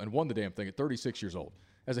Super Bowl and won the damn thing at 36 years old.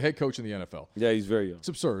 As a head coach in the NFL. Yeah, he's very young. It's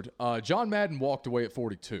absurd. John Madden walked away at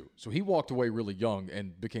 42. So he walked away really young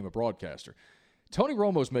and became a broadcaster. Tony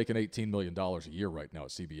Romo's making $18 million a year right now at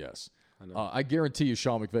CBS. I guarantee you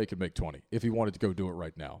Sean McVay could make 20 if he wanted to go do it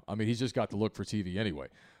right now. I mean, he's just got the look for TV anyway.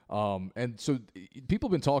 And so people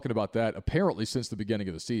have been talking about that apparently since the beginning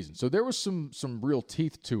of the season. So there was some real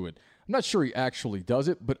teeth to it. I'm not sure he actually does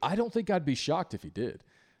it, but I don't think I'd be shocked if he did.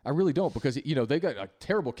 I really don't because, they got a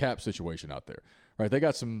terrible cap situation out there. Right, they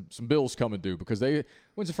got some bills coming due because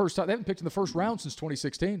when's the first time they haven't picked in the first round since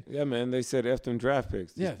 2016. Yeah, man, they said F them draft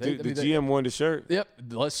picks. Yeah, the GM won the shirt. Yep,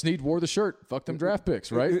 Les Snead wore the shirt. Fuck them draft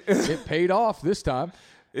picks, right? It paid off this time.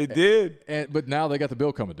 It did. But now they got the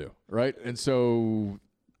bill coming due, right? And so,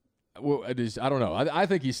 well, I don't know. I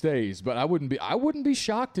think he stays, but I wouldn't be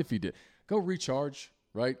shocked if he did. Go recharge,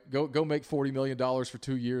 right? Go make $40 million for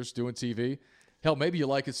 2 years doing TV. Hell, maybe you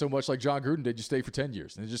like it so much like John Gruden did, you stay for 10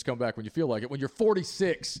 years and then just come back when you feel like it. When you're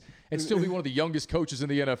 46 and still be one of the youngest coaches in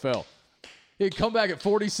the NFL. He'd come back at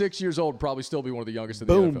 46 years old and probably still be one of the youngest in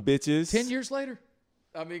the NFL. Boom, bitches. 10 years later?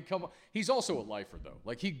 I mean, come on. He's also a lifer, though.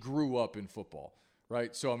 Like, he grew up in football,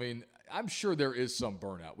 right? So, I mean, I'm sure there is some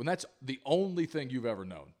burnout. When that's the only thing you've ever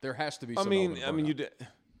known, there has to be some burnout.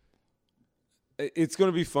 It's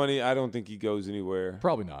going to be funny. I don't think he goes anywhere.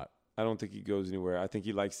 Probably not. I don't think he goes anywhere. I think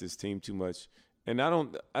he likes this team too much. And I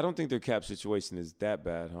don't think their cap situation is that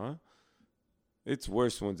bad, huh? It's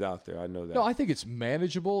worse ones out there. I know that. No, I think it's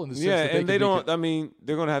manageable in the sense that and they don't. I mean,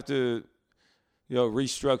 they're going to have to,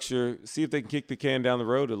 restructure, see if they can kick the can down the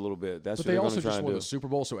road a little bit. That's what they're going to try and do. But they also just won the Super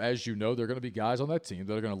Bowl, so as you know, there are going to be guys on that team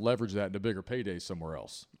that are going to leverage that into bigger paydays somewhere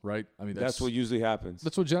else, right? I mean, that's what usually happens.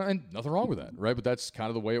 That's what, and nothing wrong with that, right? But that's kind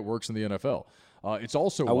of the way it works in the NFL. It's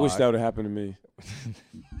also I wish that would have happened to me.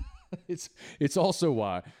 It's also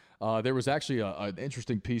why there was actually an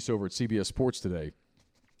interesting piece over at CBS Sports today,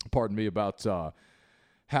 about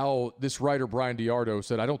how this writer, Brian DiArdo,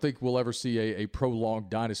 said, I don't think we'll ever see a prolonged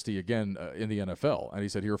dynasty again in the NFL. And he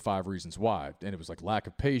said, here are 5 reasons why. And it was like lack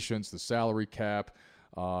of patience, the salary cap,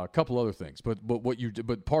 a couple other things.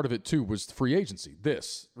 But part of it, too, was free agency.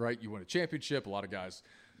 Right? You win a championship. A lot of guys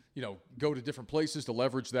go to different places to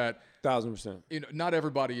leverage that. 1,000%. Not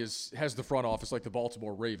everybody has the front office like the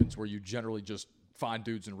Baltimore Ravens, where you generally just find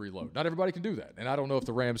dudes and reload. Not everybody can do that, and I don't know if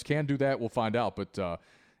the Rams can do that. We'll find out, but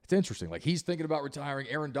it's interesting. Like, he's thinking about retiring.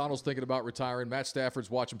 Aaron Donald's thinking about retiring. Matt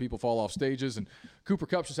Stafford's watching people fall off stages, and Cooper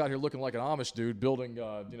Kupp's just out here looking like an Amish dude building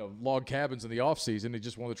log cabins in the offseason. He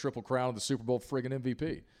just won the Triple Crown of the Super Bowl friggin'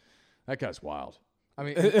 MVP. That guy's wild. I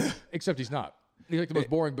mean, except he's not. He's like the most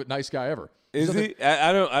boring but nice guy ever. Is he?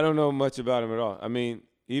 I don't know much about him at all. I mean,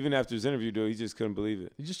 even after his interview, he just couldn't believe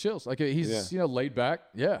it. He just chills. Like, he's laid back.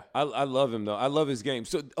 Yeah. I love him, though. I love his game.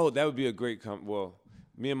 So, that would be a great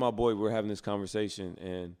me and my boy were having this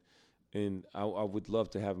conversation, and I would love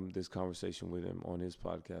to have this conversation with him on his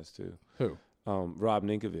podcast, too. Who? Rob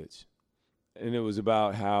Ninkovich. And it was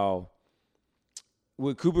about how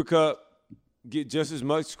would Cooper Kupp get just as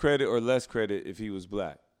much credit or less credit if he was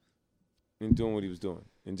black and doing what he was doing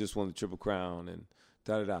and just won the Triple Crown and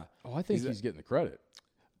da-da-da. Oh, I think he's getting the credit.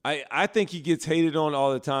 I think he gets hated on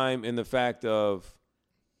all the time in the fact of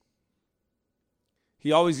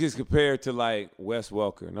he always gets compared to like Wes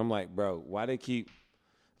Welker, and I'm like, bro, why they keep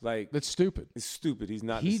like that's stupid. It's stupid. He's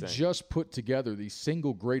not. He the same. just put together the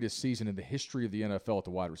single greatest season in the history of the NFL at the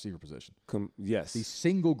wide receiver position. Yes, the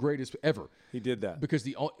single greatest ever. He did that because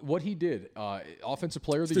what he did, offensive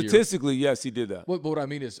player of the year. Statistically, yes, he did that. What I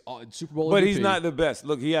mean is Super Bowl. But MVP. he's not the best.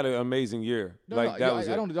 Look, he had an amazing year. I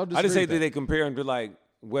just say that they compare him to like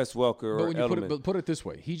Wes Welker or Edelman. But put it this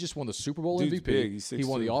way, he just won the Super Bowl Dude's MVP. Big. He's 6'2". He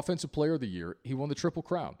won the offensive player of the year. He won the Triple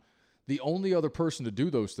Crown. The only other person to do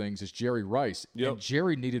those things is Jerry Rice. Yep. And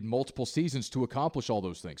Jerry needed multiple seasons to accomplish all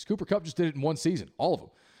those things. Cooper Kupp just did it in one season, all of them.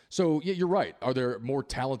 So, yeah, you're right. Are there more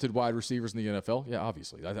talented wide receivers in the NFL? Yeah,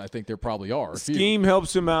 obviously. I think there probably are. Scheme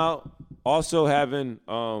helps him out. Also having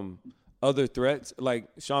other threats, like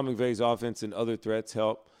Sean McVay's offense and other threats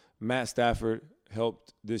help. Matt Stafford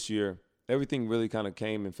helped this year. Everything really kind of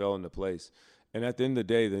came and fell into place. And at the end of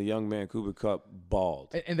the day, the young man, Cooper Kupp,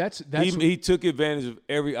 balled. And that's he took advantage of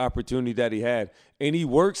every opportunity that he had, and he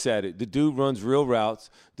works at it. The dude runs real routes.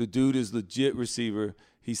 The dude is legit receiver.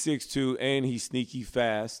 He's 6'2", and he's sneaky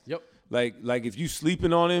fast. Yep. Like if you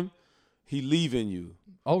sleeping on him, he leaving you.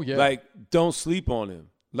 Oh, yeah. Like, don't sleep on him.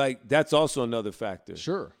 Like, that's also another factor.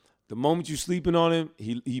 Sure. The moment you sleeping on him,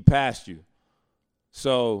 he passed you.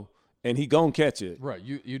 So – and he gonna catch it. Right.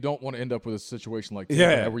 You don't want to end up with a situation like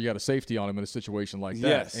that where you got a safety on him in a situation like that.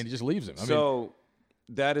 Yes. And he just leaves him. I mean,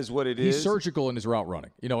 that is what it is. He's surgical in his route running.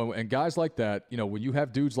 And guys like that, when you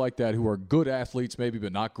have dudes like that who are good athletes maybe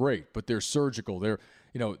but not great, but they're surgical,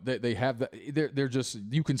 they have that they're just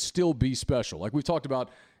you can still be special. Like we've talked about,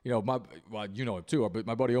 you know him too, but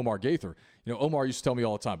my buddy Omar Gaither, Omar used to tell me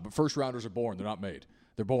all the time, but first rounders are born, they're not made.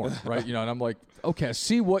 They're born, right? And I'm like, okay, I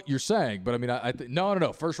see what you're saying, but I mean,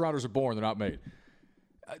 no. First rounders are born; they're not made.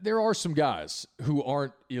 There are some guys who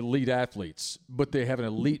aren't elite athletes, but they have an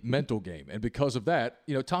elite mental game, and because of that,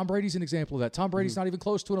 Tom Brady's an example of that. Tom Brady's not even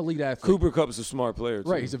close to an elite athlete. Cooper Kupp is a smart player, too.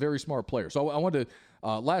 Right? He's a very smart player. So I wanted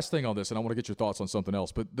to last thing on this, and I want to get your thoughts on something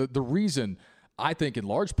else. But the reason I think, in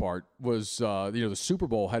large part, was the Super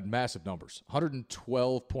Bowl had massive numbers.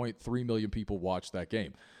 112.3 million people watched that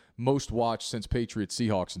game. Most watched since Patriots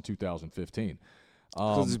Seahawks in 2015.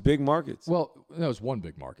 Because it's big markets. Well, that was one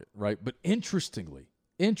big market, right? But interestingly,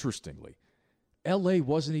 L.A.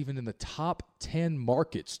 wasn't even in the top 10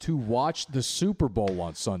 markets to watch the Super Bowl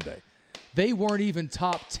on Sunday. They weren't even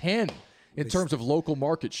top 10 in terms of local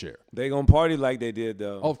market share. They going to party like they did,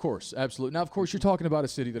 though. Oh, of course, absolutely. Now, of course, you're talking about a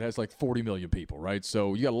city that has like 40 million people, right?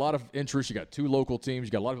 So you got a lot of interest. You got two local teams.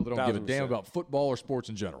 You got a lot of people that don't give a damn about football or sports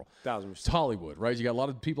in general. 1,000%. It's Hollywood, right? You got a lot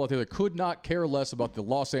of people out there that could not care less about the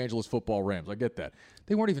Los Angeles football Rams. I get that.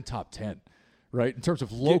 They weren't even top 10, right, in terms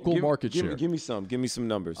of local market share. Give me some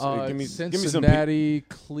numbers. Cincinnati, give me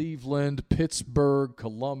Cleveland, Pittsburgh,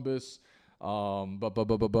 Columbus. I'll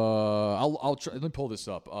try, let me pull this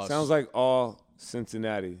up. Sounds like all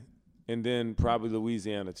Cincinnati, and then probably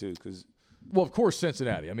Louisiana too, because. Well, of course,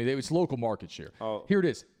 Cincinnati. I mean, it's local market share. Oh. Here it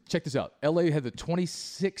is. Check this out. LA had the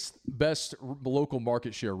 26th best local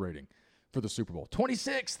market share rating for the Super Bowl.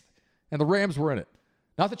 26th, and the Rams were in it.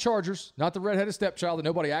 Not the Chargers, not the redheaded stepchild that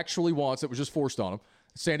nobody actually wants. That was just forced on them.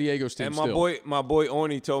 San Diego's team. And still. my boy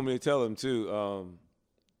Orny told me to tell him too.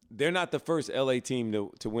 They're not the first LA team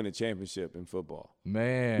to win a championship in football.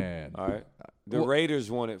 Man. All right. The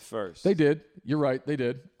Raiders won it first. They did. You're right. They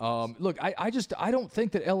did. Look, I don't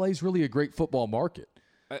think that LA is really a great football market.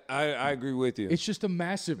 I agree with you. It's just a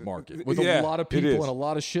massive market with a lot of people and a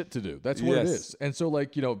lot of shit to do. That's what it is. And so,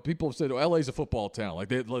 people have said, LA's a football town. Like,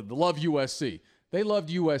 they love USC. They loved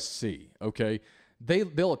USC, okay?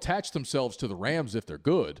 They'll attach themselves to the Rams if they're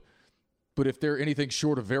good. But if they're anything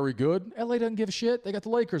short of very good, LA doesn't give a shit. They got the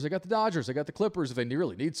Lakers. They got the Dodgers. They got the Clippers. If they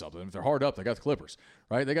really need something, if they're hard up, they got the Clippers,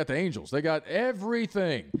 right? They got the Angels. They got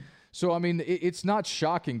everything. So, I mean, it's not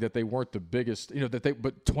shocking that they weren't the biggest,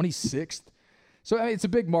 but 26th. So, I mean, it's a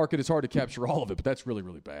big market. It's hard to capture all of it, but that's really,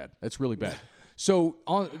 really bad. That's really bad. So,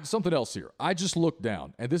 on something else here. I just looked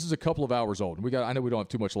down, and this is a couple of hours old. And I know we don't have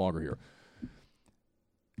too much longer here.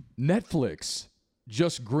 Netflix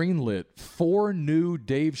just greenlit 4 new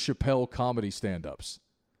Dave Chappelle comedy stand-ups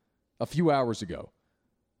a few hours ago.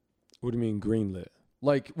 What do you mean greenlit?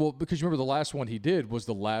 Because you remember the last one he did was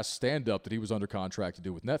the last stand-up that he was under contract to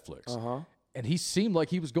do with Netflix. Uh-huh. And he seemed like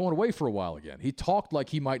he was going away for a while again. He talked like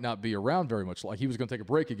he might not be around very much, like he was going to take a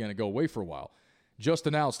break again and go away for a while. Just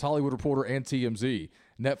announced, Hollywood Reporter and TMZ,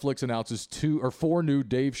 Netflix announces 4 new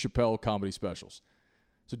Dave Chappelle comedy specials.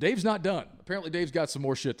 So Dave's not done. Apparently Dave's got some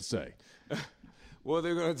more shit to say. Well,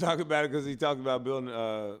 they're going to talk about it because he talked about building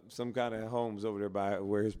some kind of homes over there by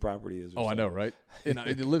where his property is. Oh, I know, right? And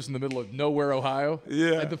it lives in the middle of nowhere, Ohio.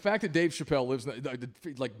 Yeah. And the fact that Dave Chappelle lives,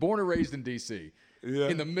 like born and raised in D.C.,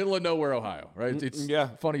 in the middle of nowhere, Ohio, right? It's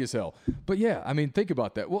funny as hell. But yeah, I mean, think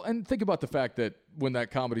about that. Well, and think about the fact that when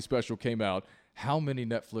that comedy special came out, how many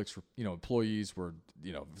Netflix, employees were,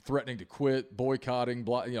 threatening to quit, boycotting,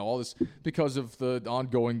 all this because of the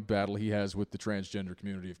ongoing battle he has with the transgender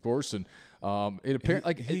community, of course. And it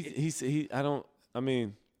apparently,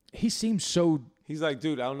 he seems so. He's like,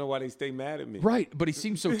 dude, I don't know why they stay mad at me. Right, but he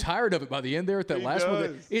seemed so tired of it by the end there at that last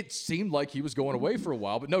one. It seemed like he was going away for a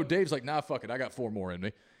while. But no, Dave's like, nah, fuck it. I got 4 more in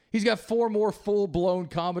me. He's got 4 more full-blown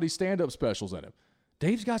comedy stand-up specials in him.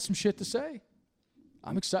 Dave's got some shit to say.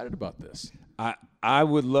 I'm excited about this. I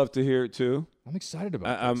would love to hear it too. I'm excited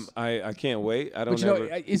about this. I can't wait. I don't know.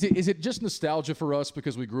 Is it just nostalgia for us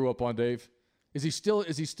because we grew up on Dave? Is he still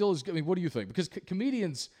as I mean, what do you think? Because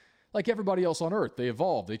comedians, like everybody else on earth, they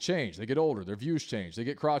evolve, they change, they get older, their views change, they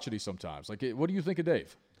get crotchety sometimes. Like, what do you think of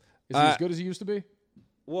Dave? Is he as good as he used to be?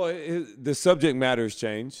 Well, the subject matter has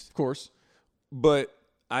changed, of course, but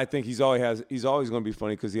I think he's always going to be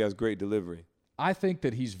funny because he has great delivery. I think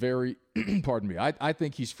that he's very, pardon me, I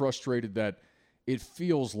think he's frustrated that it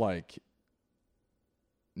feels like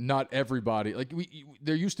not everybody, like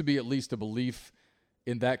there used to be at least a belief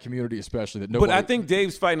in that community, especially that nobody. But I think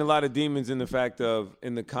Dave's fighting a lot of demons in the fact of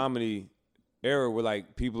in the comedy era where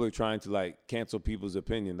like people are trying to like cancel people's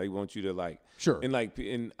opinion. They want you to like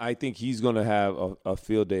and I think he's going to have a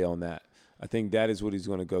field day on that. I think that is what he's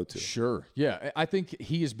going to go to. Sure. Yeah. I think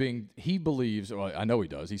he believes, well, I know he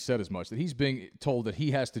does, he said as much, that he's being told that he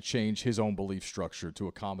has to change his own belief structure to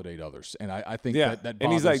accommodate others. And I think that bothers.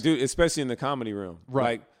 And he's like, dude, especially in the comedy room. Right.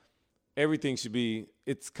 Like, everything should be,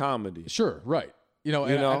 it's comedy. Sure. Right.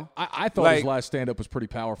 I thought his last stand-up was pretty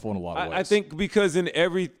powerful in a lot of ways. I think because in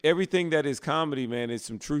everything that is comedy, man, there's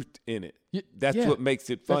some truth in it. That's what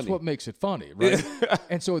makes it funny. That's what makes it funny, right?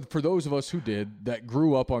 And so for those of us who that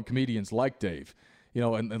grew up on comedians like Dave,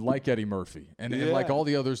 and like Eddie Murphy, and like all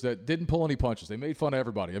the others that didn't pull any punches. They made fun of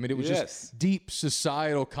everybody. I mean, it was just deep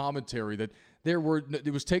societal commentary that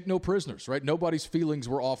it was take no prisoners, right? Nobody's feelings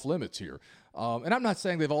were off limits here. And I'm not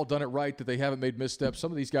saying they've all done it right, that they haven't made missteps.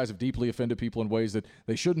 Some of these guys have deeply offended people in ways that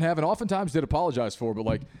they shouldn't have, and oftentimes did apologize for.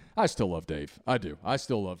 But I still love Dave. I do. I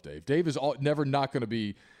still love Dave. Dave is never not going to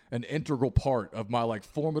be an integral part of my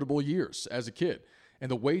formidable years as a kid.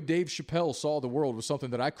 And the way Dave Chappelle saw the world was something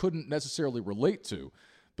that I couldn't necessarily relate to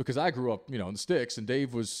because I grew up, in the sticks, and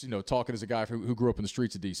Dave was, talking as a guy who grew up in the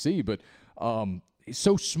streets of D.C., but he's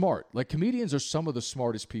so smart. Like, comedians are some of the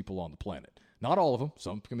smartest people on the planet. Not all of them.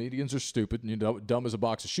 Some comedians are stupid and dumb as a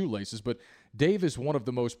box of shoelaces, but Dave is one of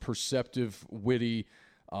the most perceptive, witty,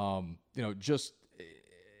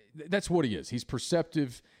 that's what he is. He's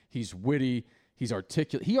perceptive, he's witty, he's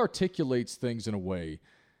articulate. He articulates things in a way,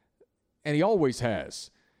 and he always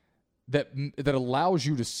has, that allows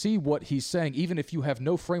you to see what he's saying, even if you have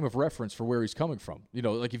no frame of reference for where he's coming from.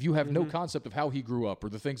 Like if you have no concept of how he grew up or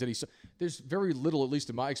the things that he said, there's very little, at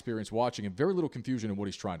least in my experience watching him, very little confusion in what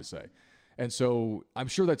he's trying to say. And so I'm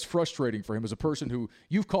sure that's frustrating for him as a person who,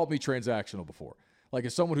 you've called me transactional before. Like,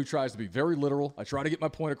 as someone who tries to be very literal, I try to get my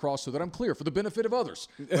point across so that I'm clear for the benefit of others.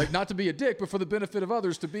 Like, not to be a dick, but for the benefit of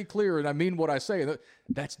others to be clear, and I mean what I say. And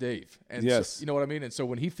that's Dave. And yes. So, you know what I mean? And so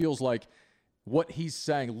when he feels like what he's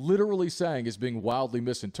saying, literally saying, is being wildly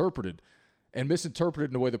misinterpreted, and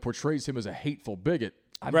misinterpreted in a way that portrays him as a hateful bigot,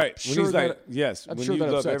 I'm right. sure when he's that, like, yes, I'm when sure you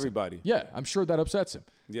that love upsets everybody. him. Yeah, I'm sure that upsets him.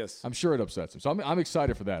 Yes. I'm sure it upsets him. So I'm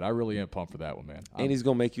excited for that. I really am pumped for that one, man. And he's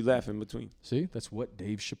going to make you laugh in between. See, that's what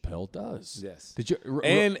Dave Chappelle does. Yes. Did you?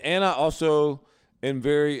 And I also, in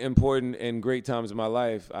very important and great times in my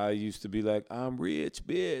life, I used to be like, I'm rich,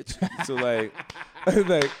 bitch. So like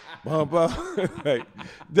bump up. Like,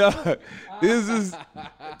 dog,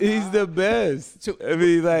 he's the best. So I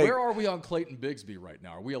mean, like, where are we on Clayton Bigsby right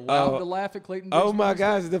now? Are we allowed to laugh at Clayton Bigsby? Oh my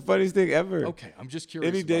gosh, it's the funniest thing ever. Okay, I'm just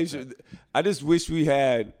curious. Any Dave, I just wish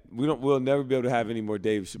we'll never be able to have any more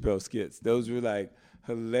Dave Chappelle skits. Those were like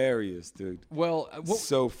hilarious, dude. Well,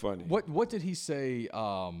 so funny. What did he say?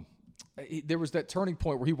 There was that turning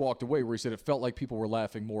point where he walked away, where he said it felt like people were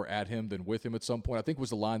laughing more at him than with him at some point. I think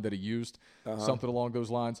was the line that he used, something along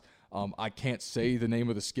those lines. I can't say the name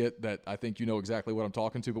of the skit that I think you know exactly what I'm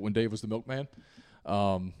talking to, but when Dave was the milkman,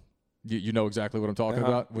 you know exactly what I'm talking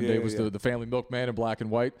about. When Dave was the family milkman in black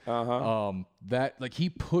and white, that like he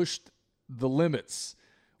pushed the limits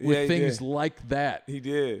with things like that. He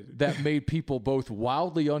did. That made people both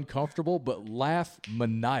wildly uncomfortable but laugh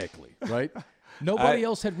maniacally, right? Nobody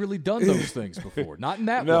else had really done those things before. Not in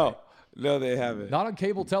that way. No, they haven't. Not on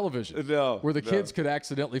cable television. No, where the kids could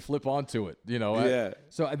accidentally flip onto it. Yeah.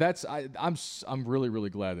 I'm really, really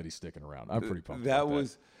glad that he's sticking around. I'm pretty pumped.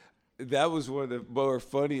 That was one of the more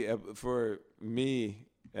funny for me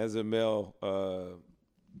as a male,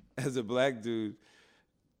 as a black dude,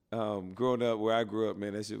 growing up where I grew up.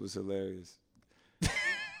 Man, that shit was hilarious.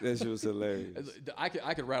 That shit was hilarious. I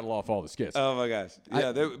could rattle off all the skits. Oh my gosh,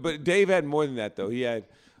 yeah. But Dave had more than that though. He had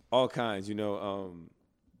all kinds. Clayton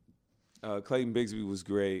Bigsby was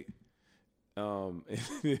great. And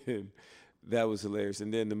that was hilarious.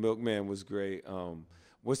 And then the Milkman was great.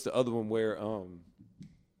 What's the other one where?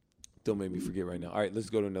 Don't make me forget right now. All right, let's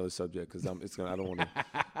go to another subject because I don't want to.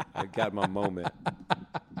 I got my moment.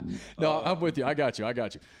 No, I'm with you. I got you.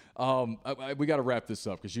 We got to wrap this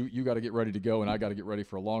up because you got to get ready to go, and I got to get ready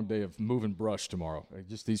for a long day of moving brush tomorrow.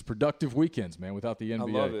 Just these productive weekends, man, without the NBA. I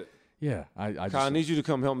love it. Yeah, Kyle, I need you to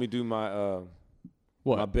come help me do my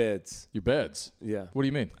what? My beds. Your beds? Yeah. What do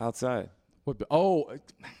you mean? Outside. What? Oh,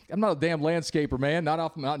 I'm not a damn landscaper, man. Not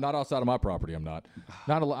outside of my property. I'm not.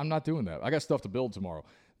 I'm not doing that. I got stuff to build tomorrow.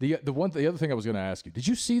 The other thing I was going to ask you. Did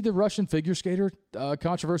you see the Russian figure skater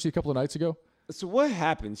controversy a couple of nights ago? So what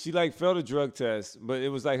happened? She failed a drug test, but it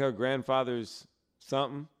was her grandfather's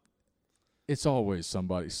something. It's always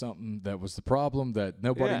something that was the problem that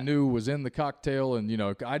nobody knew was in the cocktail, and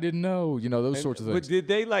I didn't know, those sorts of things. But did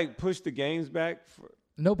they push the games back?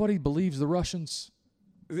 Nobody believes the Russians.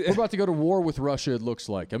 We're about to go to war with Russia. It looks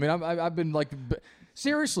like. I mean, I've been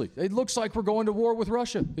seriously, it looks like we're going to war with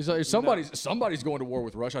Russia. Somebody's going to war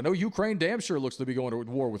with Russia. I know Ukraine damn sure looks to be going to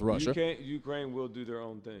war with Russia. Ukraine will do their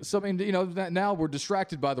own thing. So, I mean, now we're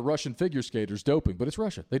distracted by the Russian figure skaters doping, but it's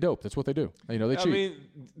Russia. They dope. That's what they do. They cheat. I mean,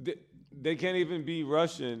 they can't even be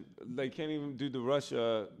Russian. They can't even do the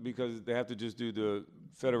Russia because they have to just do the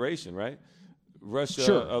federation, right?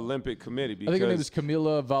 Russia Olympic Committee. I think her name is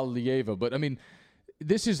Kamila Valieva, but I mean,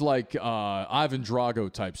 this is like Ivan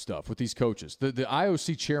Drago type stuff with these coaches. The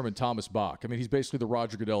IOC chairman, Thomas Bach, I mean, he's basically the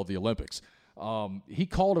Roger Goodell of the Olympics. He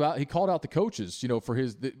called out the coaches, for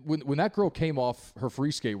when that girl came off her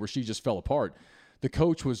free skate where she just fell apart, the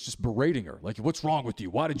coach was just berating her. Like, what's wrong with you?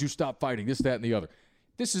 Why did you stop fighting? This, that, and the other.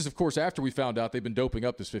 This is, of course, after we found out they've been doping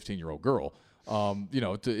up this 15-year-old girl,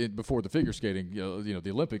 before the figure skating, the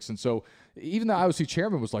Olympics. And so even the IOC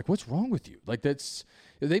chairman was like, what's wrong with you? Like,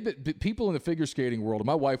 people in the figure skating world, and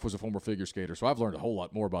my wife was a former figure skater, so I've learned a whole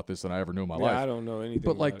lot more about this than I ever knew in my life. I don't know anything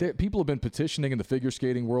But, people have been petitioning in the figure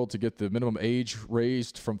skating world to get the minimum age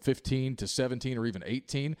raised from 15 to 17 or even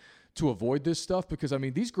 18 to avoid this stuff because, I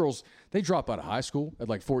mean, these girls, they drop out of high school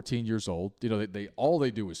at 14 years old. They all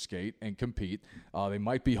they do is skate and compete. They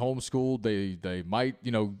might be homeschooled. They might,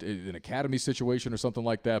 an academy situation or something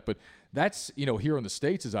like that. But that's, here in the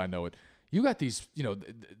States, as I know it, you got these,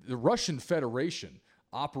 the Russian Federation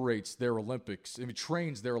operates their Olympics,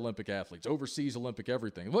 trains their Olympic athletes, oversees Olympic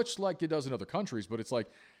everything, much like it does in other countries. But it's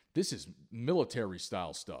this is military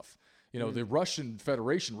style stuff. The Russian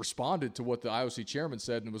Federation responded to what the IOC chairman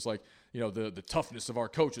said, and it was the toughness of our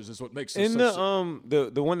coaches is what makes us. And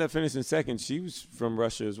the one that finished in second, she was from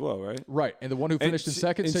Russia as well, right? Right, and the one who finished in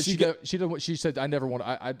second said she said I never want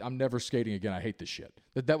I'm never skating again. I hate this shit.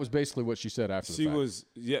 That was basically what she said after the fact.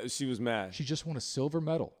 She was mad. She just won a silver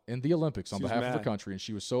medal in the Olympics on behalf of her country, and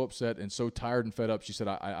she was so upset and so tired and fed up. She said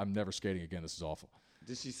I'm never skating again. This is awful.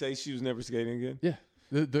 Did she say she was never skating again? Yeah,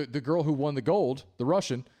 the girl who won the gold, the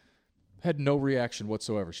Russian, had no reaction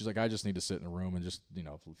whatsoever. She's like, I just need to sit in a room and just,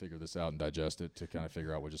 figure this out and digest it to kind of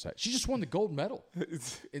figure out what just happened. She just won the gold medal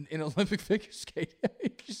in Olympic figure skating.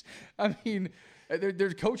 I mean,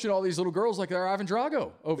 they're coaching all these little girls like they're Ivan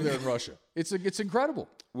Drago over there in Russia. It's incredible.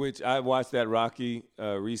 Which I watched that Rocky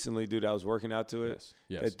recently, dude. I was working out to it.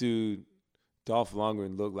 Yes. That dude, Dolph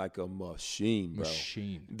Lundgren, looked like a machine, bro.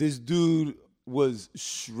 Machine. This dude was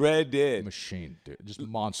shredded. Machine, dude. Just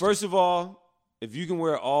monster. First of all, if you can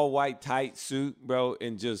wear an all-white tight suit, bro,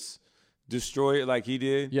 and just destroy it like he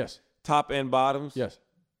did, yes, top and bottoms, yes,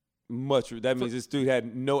 that means this dude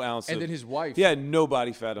had no ounce and then his wife, he had no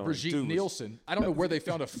body fat on Brigitte him. Nielsen. I don't know where they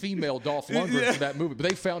found a female Dolph Lundgren for that movie, but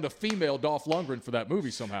they found a female Dolph Lundgren for that movie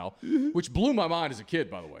somehow, which blew my mind as a kid,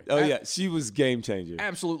 by the way. Oh, yeah, she was game changer.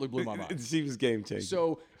 Absolutely blew my mind. She was game changer.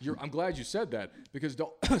 So I'm glad you said that because,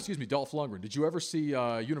 Dolph Lundgren. Did you ever see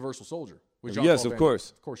Universal Soldier? With Jean-Claude Yes, Van of course.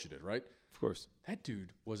 Of course you did, right? Of course. That dude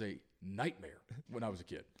was a nightmare when I was a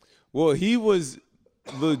kid. Well, he was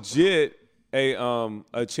legit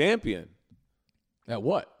a champion. At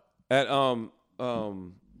what? At a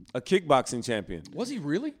kickboxing champion. Was he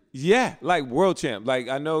really? Yeah, like world champ. Like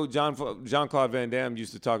I know Jean-Claude Van Damme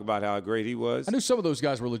used to talk about how great he was. I knew some of those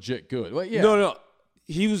guys were legit good. Well, yeah. No,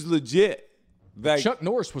 he was legit. Like, Chuck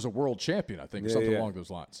Norris was a world champion, I think, or something along those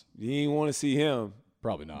lines. You didn't want to see him.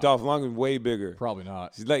 Probably not. Dolph Lundgren way bigger. Probably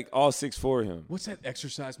not. He's like all 6'4" him. What's that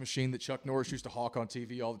exercise machine that Chuck Norris used to hawk on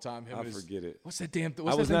TV all the time? Forget it. What's that damn?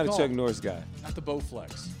 I was not a Chuck Norris guy. Not the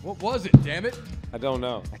Bowflex. What was it? Damn it! I don't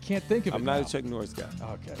know. I can't think of it. I'm not a Chuck Norris guy.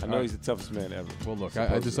 Okay. I know he's the toughest man ever. Well, look,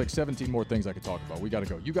 I just like 17 more things I could talk about. We got to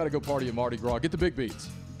go. You got to go party at Mardi Gras. Get the big beats.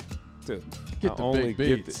 Dude, Get the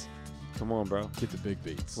big beats. Come on, bro. Get the big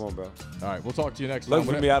beats. Come on, bro. All right, we'll talk to you next time.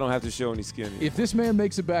 time. For me, I don't have to show any skin. If this man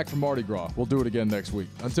makes it back from Mardi Gras, we'll do it again next week.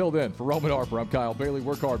 Until then, for Roman Harper, I'm Kyle Bailey.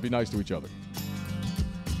 Work hard. Be nice to each other.